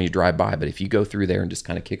don't see them when you drive by, but if you go through there and just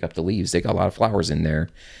kind of kick up the leaves, they got a lot of flowers in there.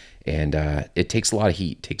 And it takes a lot of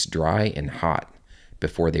heat. It takes dry and hot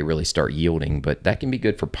before they really start yielding, but that can be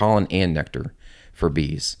good for pollen and nectar for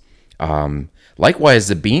bees. Likewise,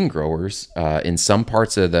 the bean growers, in some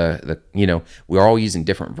parts of we're all using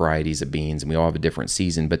different varieties of beans, and we all have a different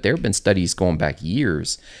season, but there have been studies going back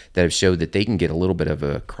years that have showed that they can get a little bit of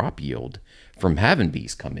a crop yield from having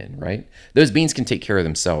bees come in, right? Those beans can take care of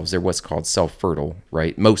themselves. They're what's called self-fertile,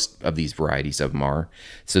 right? Most of these varieties of them are.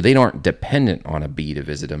 So they aren't dependent on a bee to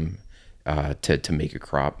visit them to make a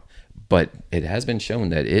crop. But it has been shown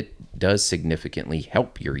that it does significantly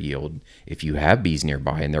help your yield if you have bees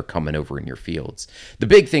nearby and they're coming over in your fields. The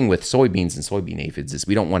big thing with soybeans and soybean aphids is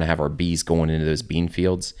we don't want to have our bees going into those bean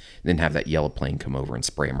fields and then have that yellow plane come over and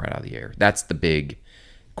spray them right out of the air. That's the big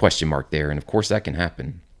question mark there. And of course that can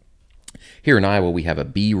happen. Here in Iowa, we have a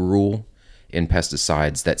bee rule in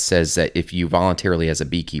pesticides that says that if you voluntarily, as a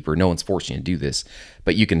beekeeper, no one's forcing you to do this,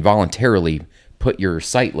 but you can voluntarily put your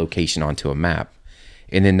site location onto a map.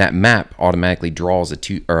 And then that map automatically draws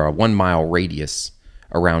a 1 mile radius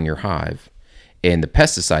around your hive. And the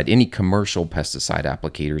pesticide, any commercial pesticide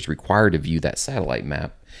applicator is required to view that satellite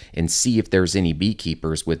map and see if there's any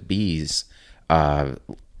beekeepers with bees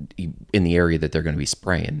in the area that they're going to be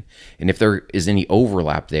spraying. And if there is any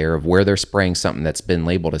overlap there of where they're spraying something that's been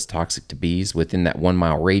labeled as toxic to bees within that 1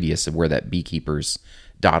 mile radius of where that beekeeper's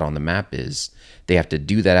dot on the map is, they have to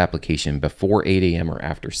do that application before 8 a.m. or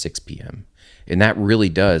after 6 p.m. And that really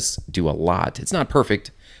does do a lot. It's not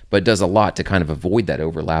perfect, but it does a lot to kind of avoid that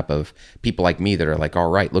overlap of people like me that are like,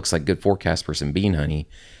 all right, looks like good forecast for some bean honey.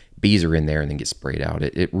 Bees are in there and then get sprayed out.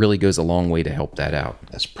 It really goes a long way to help that out.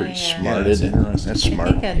 That's pretty Yeah. smart, Yeah, isn't it? That's smart.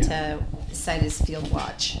 I think that site is Field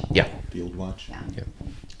Watch. Yeah. Field watch. Yeah.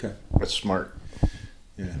 Okay. That's smart.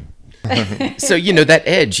 Yeah. So, that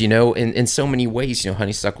edge, in so many ways,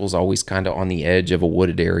 honeysuckle's always kind of on the edge of a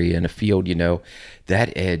wooded area in a field,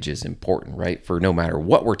 that edge is important, right? For no matter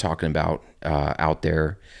what we're talking about out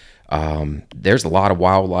there, there's a lot of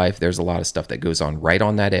wildlife. There's a lot of stuff that goes on right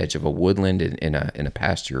on that edge of a woodland in a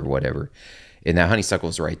pasture or whatever. And that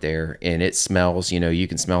honeysuckle's right there, and it smells, you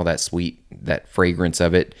can smell that fragrance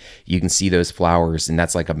of it. You can see those flowers, and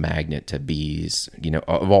that's like a magnet to bees,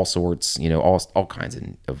 of all sorts, all kinds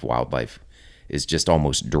of wildlife is just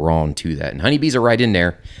almost drawn to that. And honeybees are right in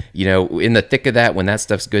there, in the thick of that. When that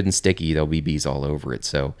stuff's good and sticky, there'll be bees all over it.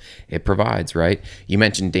 So it provides, right? You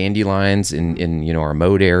mentioned dandelions in our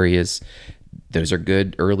mowed areas. Those are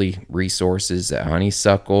good early resources.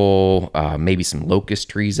 Honeysuckle, maybe some locust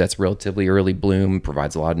trees. That's relatively early bloom,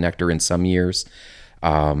 provides a lot of nectar in some years.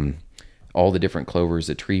 All the different clovers,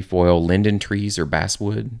 the trefoil, linden trees or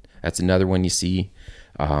basswood. That's another one you see.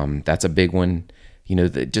 That's a big one,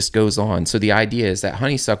 that just goes on. So the idea is that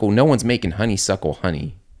honeysuckle, no one's making honeysuckle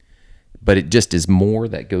honey, but it just is more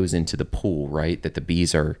that goes into the pool, right? That the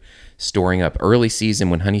bees are storing up early season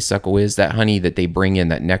when honeysuckle is. That honey that they bring in,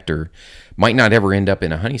 that nectar, might not ever end up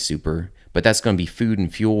in a honey super, but that's going to be food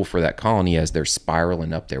and fuel for that colony as they're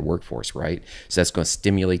spiraling up their workforce, right? So that's going to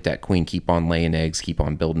stimulate that queen, keep on laying eggs, keep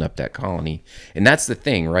on building up that colony. And that's the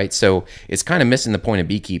thing, right? So it's kind of missing the point of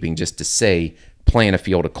beekeeping just to say, plant a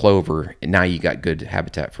field of clover, and now you got good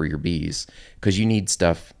habitat for your bees, because you need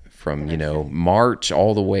stuff from March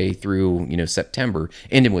all the way through September,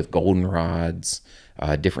 ending with goldenrods,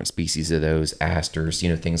 different species of those, asters,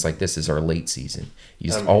 things like this is our late season. You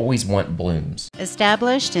just always want blooms.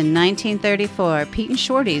 Established in 1934, Pete and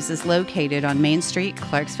Shorty's is located on Main Street,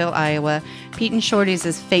 Clarksville, Iowa. Pete and Shorty's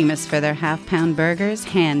is famous for their half-pound burgers,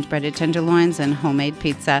 hand-breaded tenderloins, and homemade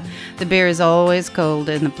pizza. The beer is always cold,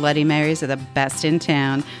 and the Bloody Marys are the best in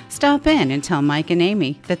town. Stop in and tell Mike and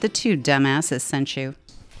Amy that the two dumbasses sent you.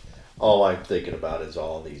 All I'm thinking about is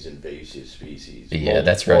all these invasive species. Yeah,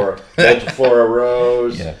 that's right. Multiflora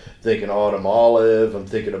rose, Yeah. thinking autumn olive. I'm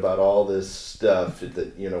thinking about all this stuff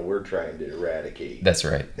that we're trying to eradicate. That's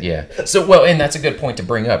right. Yeah. So, and that's a good point to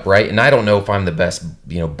bring up, right? And I don't know if I'm the best,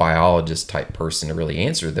 biologist type person to really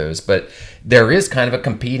answer those, but there is kind of a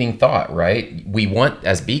competing thought, right? We want,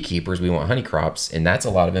 as beekeepers, we want honey crops, and that's a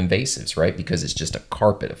lot of invasives, right? Because it's just a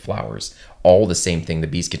carpet of flowers, all the same thing. The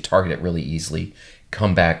bees can target it really easily,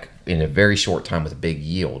 come back in a very short time with a big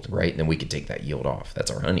yield, right? And then we can take that yield off.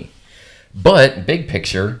 That's our honey. But big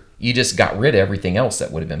picture, you just got rid of everything else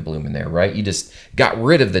that would have been blooming there, right? You just got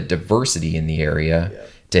rid of the diversity in the area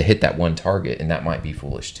to hit that one target, and that might be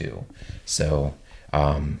foolish too. So,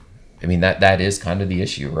 that is kind of the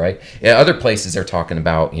issue, right? In other places they're talking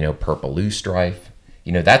about, purple loosestrife.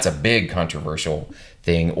 That's a big controversial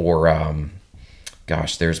thing. Or,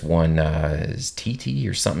 there's one is TT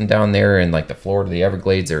or something down there in like the Florida, the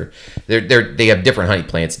Everglades. They have different honey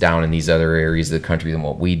plants down in these other areas of the country than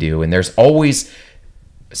what we do, and there's always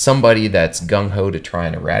somebody that's gung-ho to try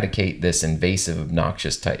and eradicate this invasive,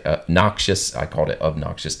 obnoxious type, I called it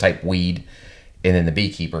obnoxious type weed, and then the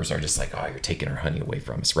beekeepers are just like, oh, you're taking our honey away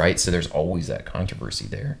from us, right? So there's always that controversy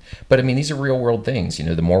there. But these are real world things.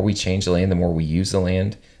 The more we change the land, the more we use the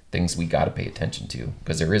land, things we got to pay attention to,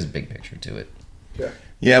 because there is a big picture to it.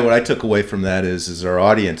 Yeah, what I took away from that is our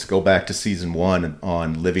audience, go back to season 1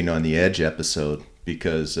 on Living on the Edge episode,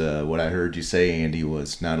 because what I heard you say, Andy,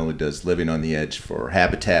 was not only does Living on the Edge for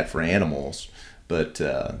habitat for animals, but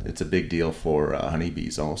it's a big deal for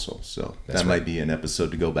honeybees also. So that might be an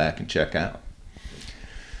episode to go back and check out.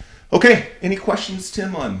 Okay, any questions,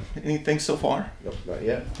 Tim, on anything so far? Nope, not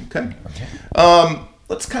yet. Okay.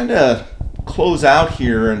 Let's kind of close out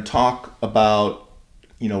here and talk about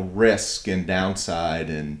risk and downside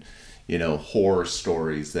and horror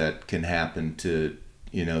stories that can happen to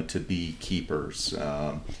beekeepers.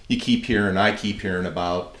 I keep hearing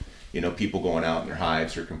about people going out and their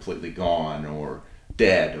hives are completely gone or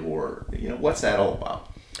dead, or what's that all about?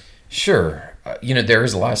 Sure. There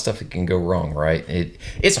is a lot of stuff that can go wrong, right?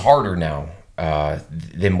 It's harder now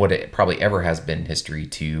than what it probably ever has been in history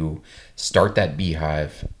to start that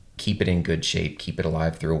beehive, keep it in good shape, keep it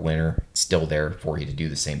alive through a winter, it's still there for you to do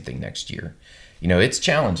the same thing next year. It's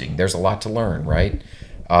challenging. There's a lot to learn, right?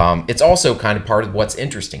 It's also kind of part of what's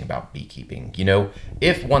interesting about beekeeping.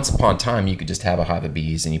 If once upon a time you could just have a hive of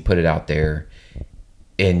bees and you put it out there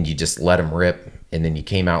and you just let them rip and then you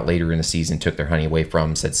came out later in the season, took their honey away from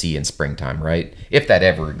them, said, see you in springtime, right? If that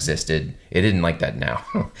ever existed, it isn't like that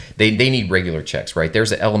now. They need regular checks, right?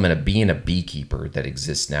 There's an element of being a beekeeper that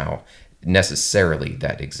exists now, necessarily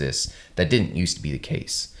that exists, that didn't used to be the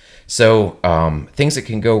case. So things that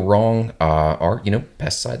can go wrong are,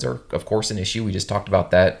 pesticides are, of course, an issue. We just talked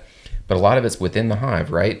about that. But a lot of it's within the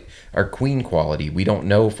hive, right? Our queen quality. We don't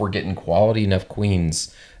know if we're getting quality enough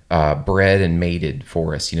queens bred and mated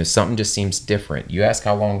for us. Something just seems different. You ask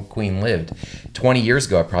how long a queen lived. 20 years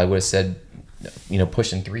ago, I probably would have said,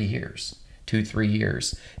 pushing 3 years, 2-3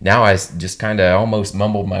 years. Now I just kind of almost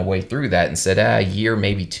mumbled my way through that and said, a year,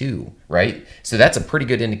 maybe 2, right? So that's a pretty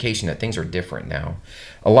good indication that things are different now.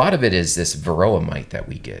 A lot of it is this varroa mite that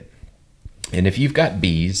we get. And if you've got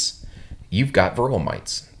bees, you've got varroa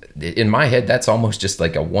mites. In my head, that's almost just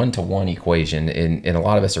like a 1-to-1 equation, and a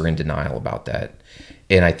lot of us are in denial about that.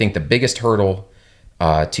 And I think the biggest hurdle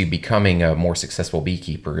to becoming a more successful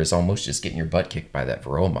beekeeper is almost just getting your butt kicked by that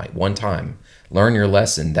varroa mite one time. Learn your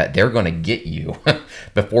lesson that they're going to get you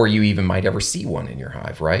before you even might ever see one in your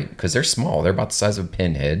hive, right? Because they're small. They're about the size of a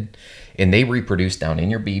pinhead, and they reproduce down in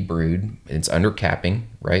your bee brood. It's under capping,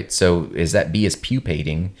 right? So as that bee is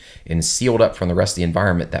pupating and sealed up from the rest of the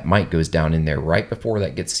environment, that mite goes down in there right before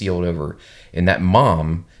that gets sealed over, and that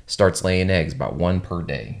mom starts laying eggs, about 1 per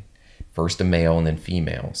day. First a male and then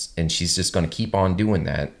females. And she's just going to keep on doing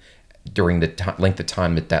that during the length of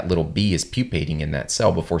time that little bee is pupating in that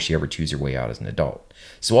cell before she ever chews her way out as an adult.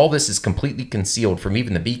 So all this is completely concealed from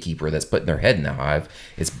even the beekeeper that's putting their head in the hive.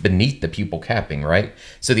 It's beneath the pupal capping, right?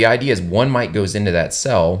 So the idea is one mite goes into that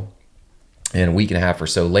cell, and a week and a half or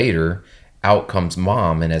so later, out comes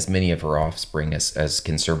mom and as many of her offspring as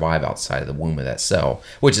can survive outside of the womb of that cell,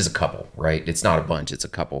 which is a couple, right? It's not a bunch, it's a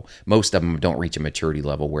couple. Most of them don't reach a maturity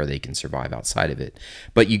level where they can survive outside of it.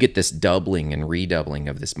 But you get this doubling and redoubling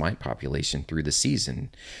of this mite population through the season.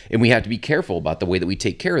 And we have to be careful about the way that we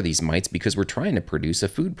take care of these mites because we're trying to produce a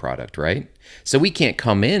food product, right? So we can't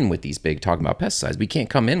come in with these big, talking about pesticides, we can't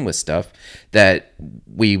come in with stuff that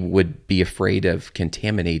we would be afraid of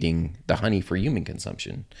contaminating the honey for human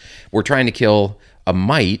consumption. We're trying to kill a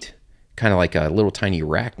mite, kind of like a little tiny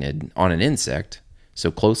arachnid on an insect. So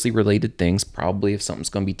closely related things. Probably if something's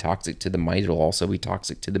going to be toxic to the mite, it'll also be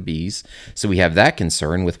toxic to the bees. So we have that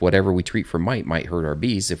concern with whatever we treat for mite might hurt our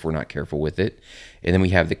bees if we're not careful with it. And then we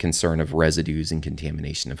have the concern of residues and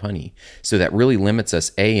contamination of honey. So that really limits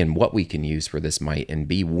us, A, in what we can use for this mite, and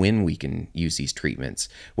B, when we can use these treatments,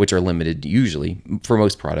 which are limited usually, for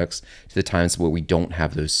most products, to the times where we don't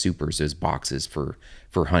have those supers, those boxes for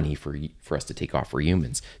honey for us to take off for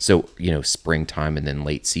humans. So, springtime and then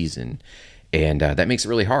late season. And that makes it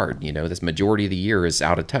really hard. This majority of the year is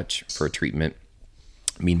out of touch for a treatment.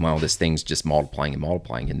 Meanwhile, this thing's just multiplying and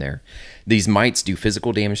multiplying in there. These mites do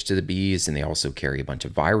physical damage to the bees, and they also carry a bunch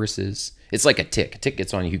of viruses. It's like a tick. A tick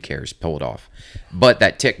gets on you, who cares? Pull it off. But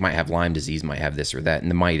that tick might have Lyme disease, might have this or that,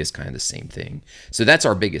 and the mite is kind of the same thing. So that's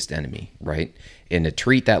our biggest enemy, right? And to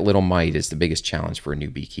treat that little mite is the biggest challenge for a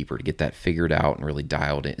new beekeeper, to get that figured out and really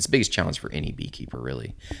dialed in. It's the biggest challenge for any beekeeper,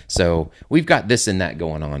 really. So we've got this and that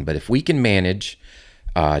going on. But if we can manage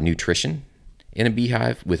nutrition in a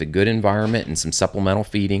beehive with a good environment and some supplemental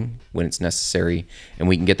feeding when it's necessary, and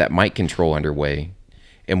we can get that mite control underway,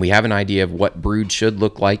 and we have an idea of what brood should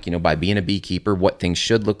look like, by being a beekeeper, what things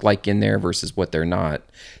should look like in there versus what they're not,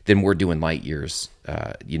 then we're doing light years,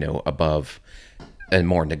 above a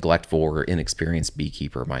more neglectful or inexperienced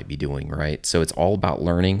beekeeper might be doing, right? So it's all about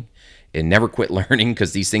learning and never quit learning,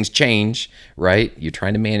 because these things change, right? You're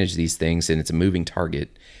trying to manage these things, and it's a moving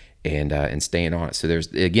target. And staying on it. So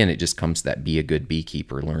it just comes to that: be a good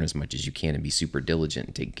beekeeper, learn as much as you can, and be super diligent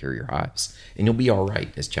in taking care of your hives, and you'll be all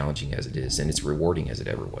right, as challenging as it is, and as rewarding as it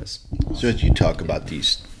ever was. So as you talk about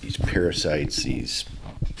these parasites,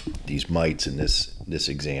 these mites in this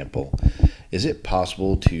example, is it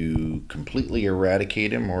possible to completely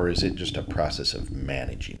eradicate them, or is it just a process of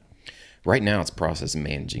managing? Right now, it's a process of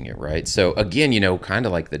managing it, right? So again, kind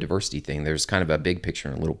of like the diversity thing, there's kind of a big picture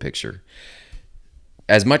and a little picture.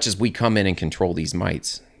 As much as we come in and control these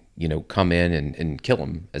mites, come in and kill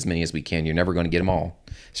them as many as we can, you're never going to get them all.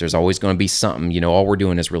 So there's always going to be something, all we're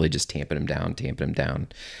doing is really just tamping them down.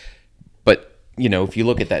 But, if you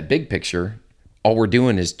look at that big picture, all we're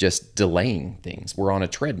doing is just delaying things. We're on a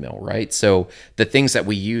treadmill, right? So the things that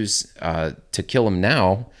we use to kill them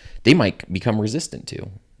now, they might become resistant to.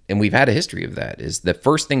 And we've had a history of that. Is the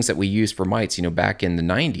first things that we used for mites, back in the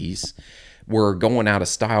 90s, were going out of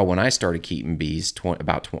style when I started keeping bees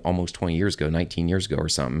almost 20 years ago, 19 years ago or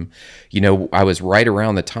something. I was right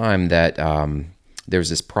around the time that there's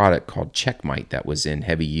this product called Checkmite that was in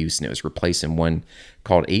heavy use, and it was replacing one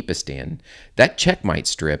called Apistan. That Checkmite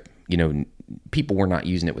strip, people were not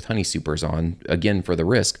using it with honey supers on, again, for the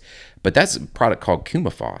risk. But that's a product called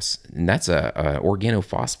Coumaphos, and that's a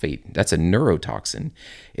organophosphate. That's a neurotoxin.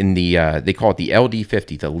 In they call it the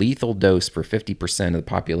LD50, the lethal dose for 50% of the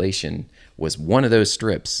population was one of those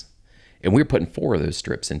strips. And we were putting 4 of those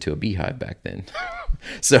strips into a beehive back then.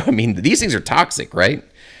 So, I mean, these things are toxic, right?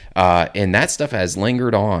 And that stuff has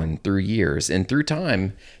lingered on through years and through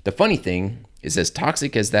time. The funny thing is, as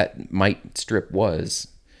toxic as that mite strip was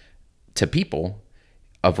to people,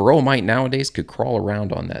 a varroa mite nowadays could crawl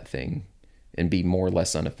around on that thing and be more or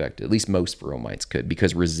less unaffected. At least most varroa mites could,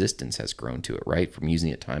 because resistance has grown to it, right? From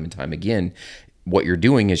using it time and time again. What you're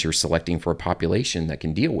doing is you're selecting for a population that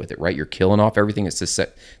can deal with it, right? You're killing off everything that's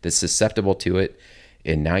susceptible to it,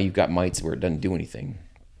 and now you've got mites where it doesn't do anything.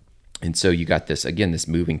 And so you got this, again, this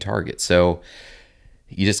moving target. So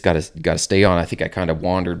you just got to stay on. I think I kind of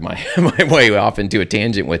wandered my way off into a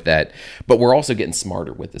tangent with that. But we're also getting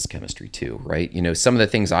smarter with this chemistry too, right? Some of the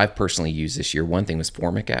things I've personally used this year, one thing was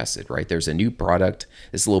formic acid, right? There's a new product.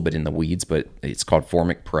 It's a little bit in the weeds, but it's called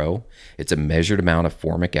Formic Pro. It's a measured amount of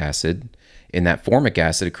formic acid. And that formic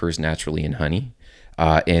acid occurs naturally in honey,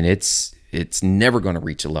 and it's never going to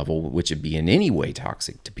reach a level which would be in any way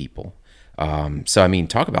toxic to people. So, I mean,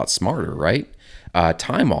 talk about smarter, right?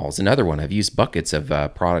 Thymol is another one. I've used buckets of a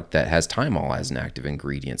product that has thymol as an active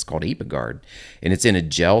ingredient. It's called Apiguard, and it's in a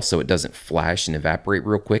gel so it doesn't flash and evaporate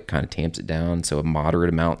real quick, kind of tamps it down, so a moderate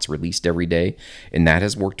amount's released every day, and that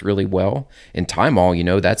has worked really well. And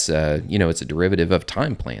thymol, that's it's a derivative of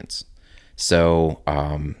thyme plants. So,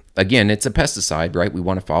 again, it's a pesticide, right? We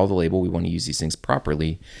want to follow the label. We want to use these things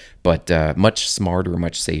properly, but much smarter,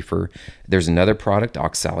 much safer. There's another product,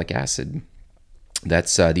 oxalic acid.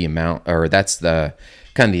 That's the amount, or that's the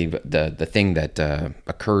kind of the thing that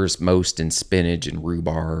occurs most in spinach and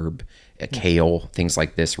rhubarb, kale, things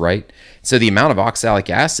like this, right? So the amount of oxalic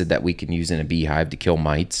acid that we can use in a beehive to kill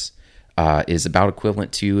mites is about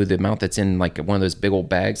equivalent to the amount that's in like one of those big old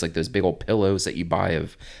bags, like those big old pillows that you buy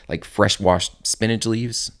of like fresh washed spinach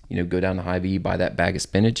leaves. Go down to Hy-Vee, buy that bag of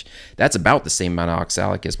spinach. That's about the same amount of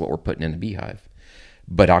oxalic as what we're putting in a beehive.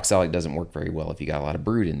 But oxalic doesn't work very well if you got a lot of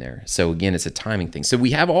brood in there. So again, it's a timing thing. So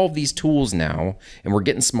we have all of these tools now, and we're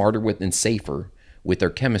getting smarter with and safer with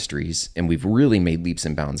our chemistries, and we've really made leaps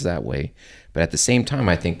and bounds that way. But at the same time,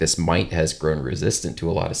 I think this mite has grown resistant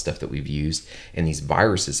to a lot of stuff that we've used, and these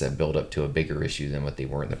viruses have built up to a bigger issue than what they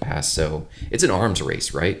were in the past. So it's an arms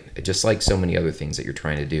race, right? Just like so many other things that you're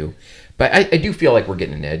trying to do. But I do feel like we're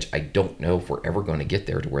getting an edge. I don't know if we're ever going to get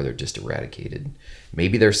there to where they're just eradicated.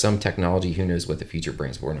 Maybe there's some technology, who knows what the future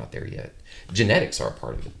brings, but we're not there yet. Genetics are a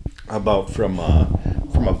part of it. How about from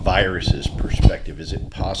a virus's perspective? Is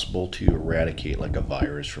it possible to eradicate like a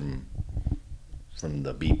virus from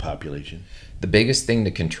the bee population? The biggest thing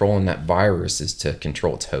to controlling that virus is to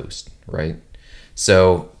control its host, right?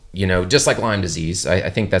 So, just like Lyme disease,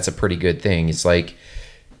 I think that's a pretty good thing. It's like,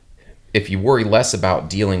 if you worry less about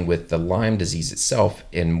dealing with the Lyme disease itself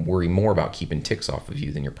and worry more about keeping ticks off of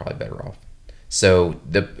you, then you're probably better off. So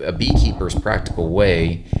a beekeeper's practical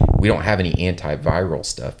way, we don't have any antiviral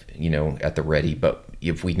stuff, at the ready, but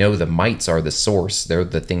if we know the mites are the source, they're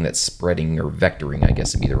the thing that's spreading or vectoring, I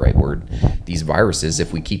guess would be the right word, these viruses.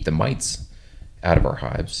 If we keep the mites out of our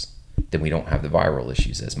hives, then we don't have the viral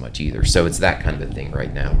issues as much either. So it's that kind of a thing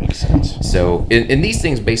right now. Makes sense. So in these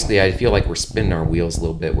things, basically, I feel like we're spinning our wheels a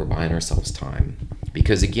little bit. We're buying ourselves time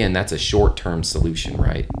because, again, that's a short-term solution,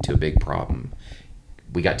 right, to a big problem.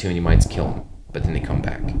 We got too many mites, kill them, but then they come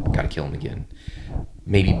back. Got to kill them again.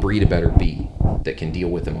 Maybe breed a better bee that can deal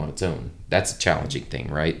with them on its own. That's a challenging thing,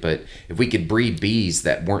 right? But if we could breed bees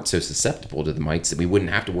that weren't so susceptible to the mites, then we wouldn't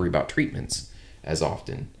have to worry about treatments as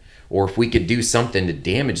often. Or if we could do something to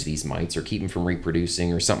damage these mites or keep them from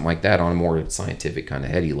reproducing or something like that on a more scientific kind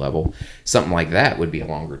of heady level, something like that would be a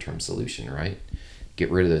longer term solution, right? Get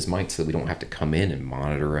rid of those mites so we don't have to come in and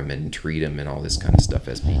monitor them and treat them and all this kind of stuff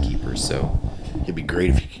as beekeepers. So it'd be great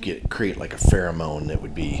if you could create like a pheromone that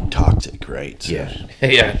would be toxic, right? So,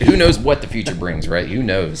 yeah. Who knows what the future brings, right? Who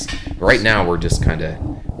knows? Right now we're just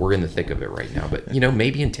we're in the thick of it right now. But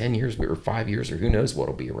maybe in 10 years or 5 years or who knows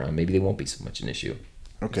what'll be around. Maybe they won't be so much an issue.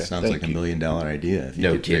 Okay, sounds like $1 million idea if you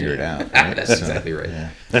no could kidding. figure it out. Right? That's exactly right.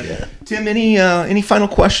 Yeah. Tim, any final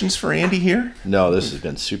questions for Andy here? No, this has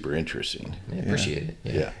been super interesting. I appreciate it.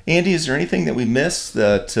 Yeah. Andy, is there anything that we missed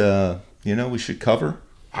that we should cover?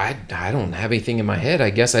 I don't have anything in my head.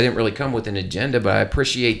 I guess I didn't really come with an agenda, but I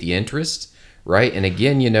appreciate the interest, right? And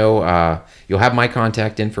again, you'll have my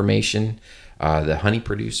contact information. The honey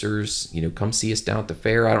producers, come see us down at the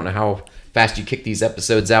fair. I don't know how fast you kick these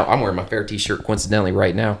episodes out. I'm wearing my fair t-shirt coincidentally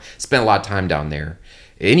right now. Spent a lot of time down there.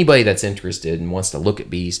 Anybody that's interested and wants to look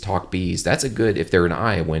at bees, talk bees, that's a good, if they're in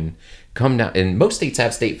Iowa, come down. And most states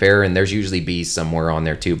have state fair, and there's usually bees somewhere on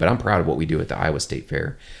there too, but I'm proud of what we do at the Iowa State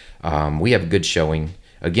Fair. We have a good showing.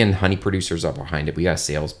 Again, honey producers are behind it. We got a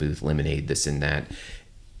sales booth, lemonade, this and that.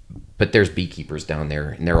 But there's beekeepers down there,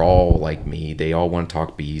 and they're all like me. They all want to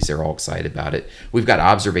talk bees. They're all excited about it. We've got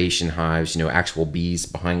observation hives, actual bees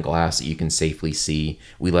behind glass that you can safely see.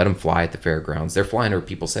 We let them fly at the fairgrounds. They're flying over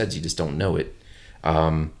people's heads. You just don't know it.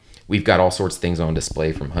 We've got all sorts of things on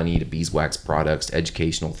display, from honey to beeswax products, to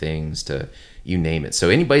educational things, to you name it. So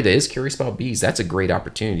anybody that is curious about bees, that's a great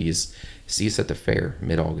opportunity. Is see us at the fair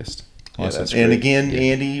mid-August. Awesome. And again,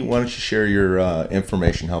 Andy, why don't you share your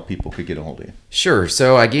information, how people could get a hold of you? Sure.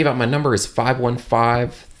 So I gave out my number is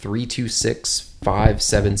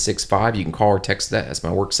 515-326-5765. You can call or text that. That's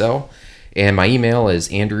my work cell. And my email is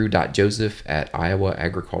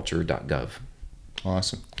andrew.joseph@iowaagriculture.gov.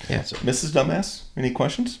 Awesome. Yeah. So, Mrs. Dumbass, any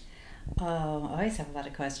questions? Oh, I always have a lot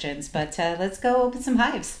of questions, but let's go open some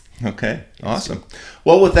hives. Okay. Awesome.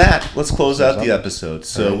 Well, with that, let's close out the episode.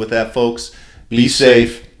 So with that, folks, be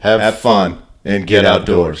safe, have fun, and get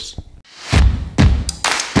outdoors.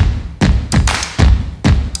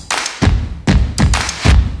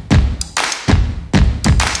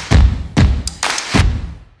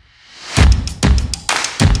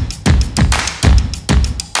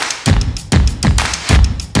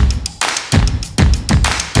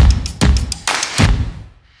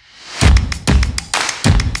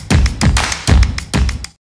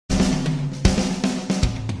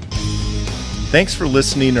 Thanks for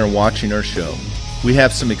listening or watching our show. We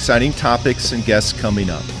have some exciting topics and guests coming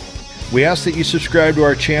up. We ask that you subscribe to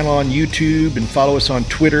our channel on YouTube and follow us on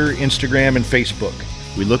Twitter, Instagram, and Facebook.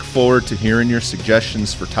 We look forward to hearing your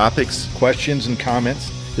suggestions for topics, Questions and comments.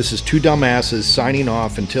 This is Two Dumbasses signing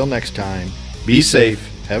off. Until next time, be safe,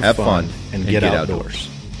 have fun, and get outdoors.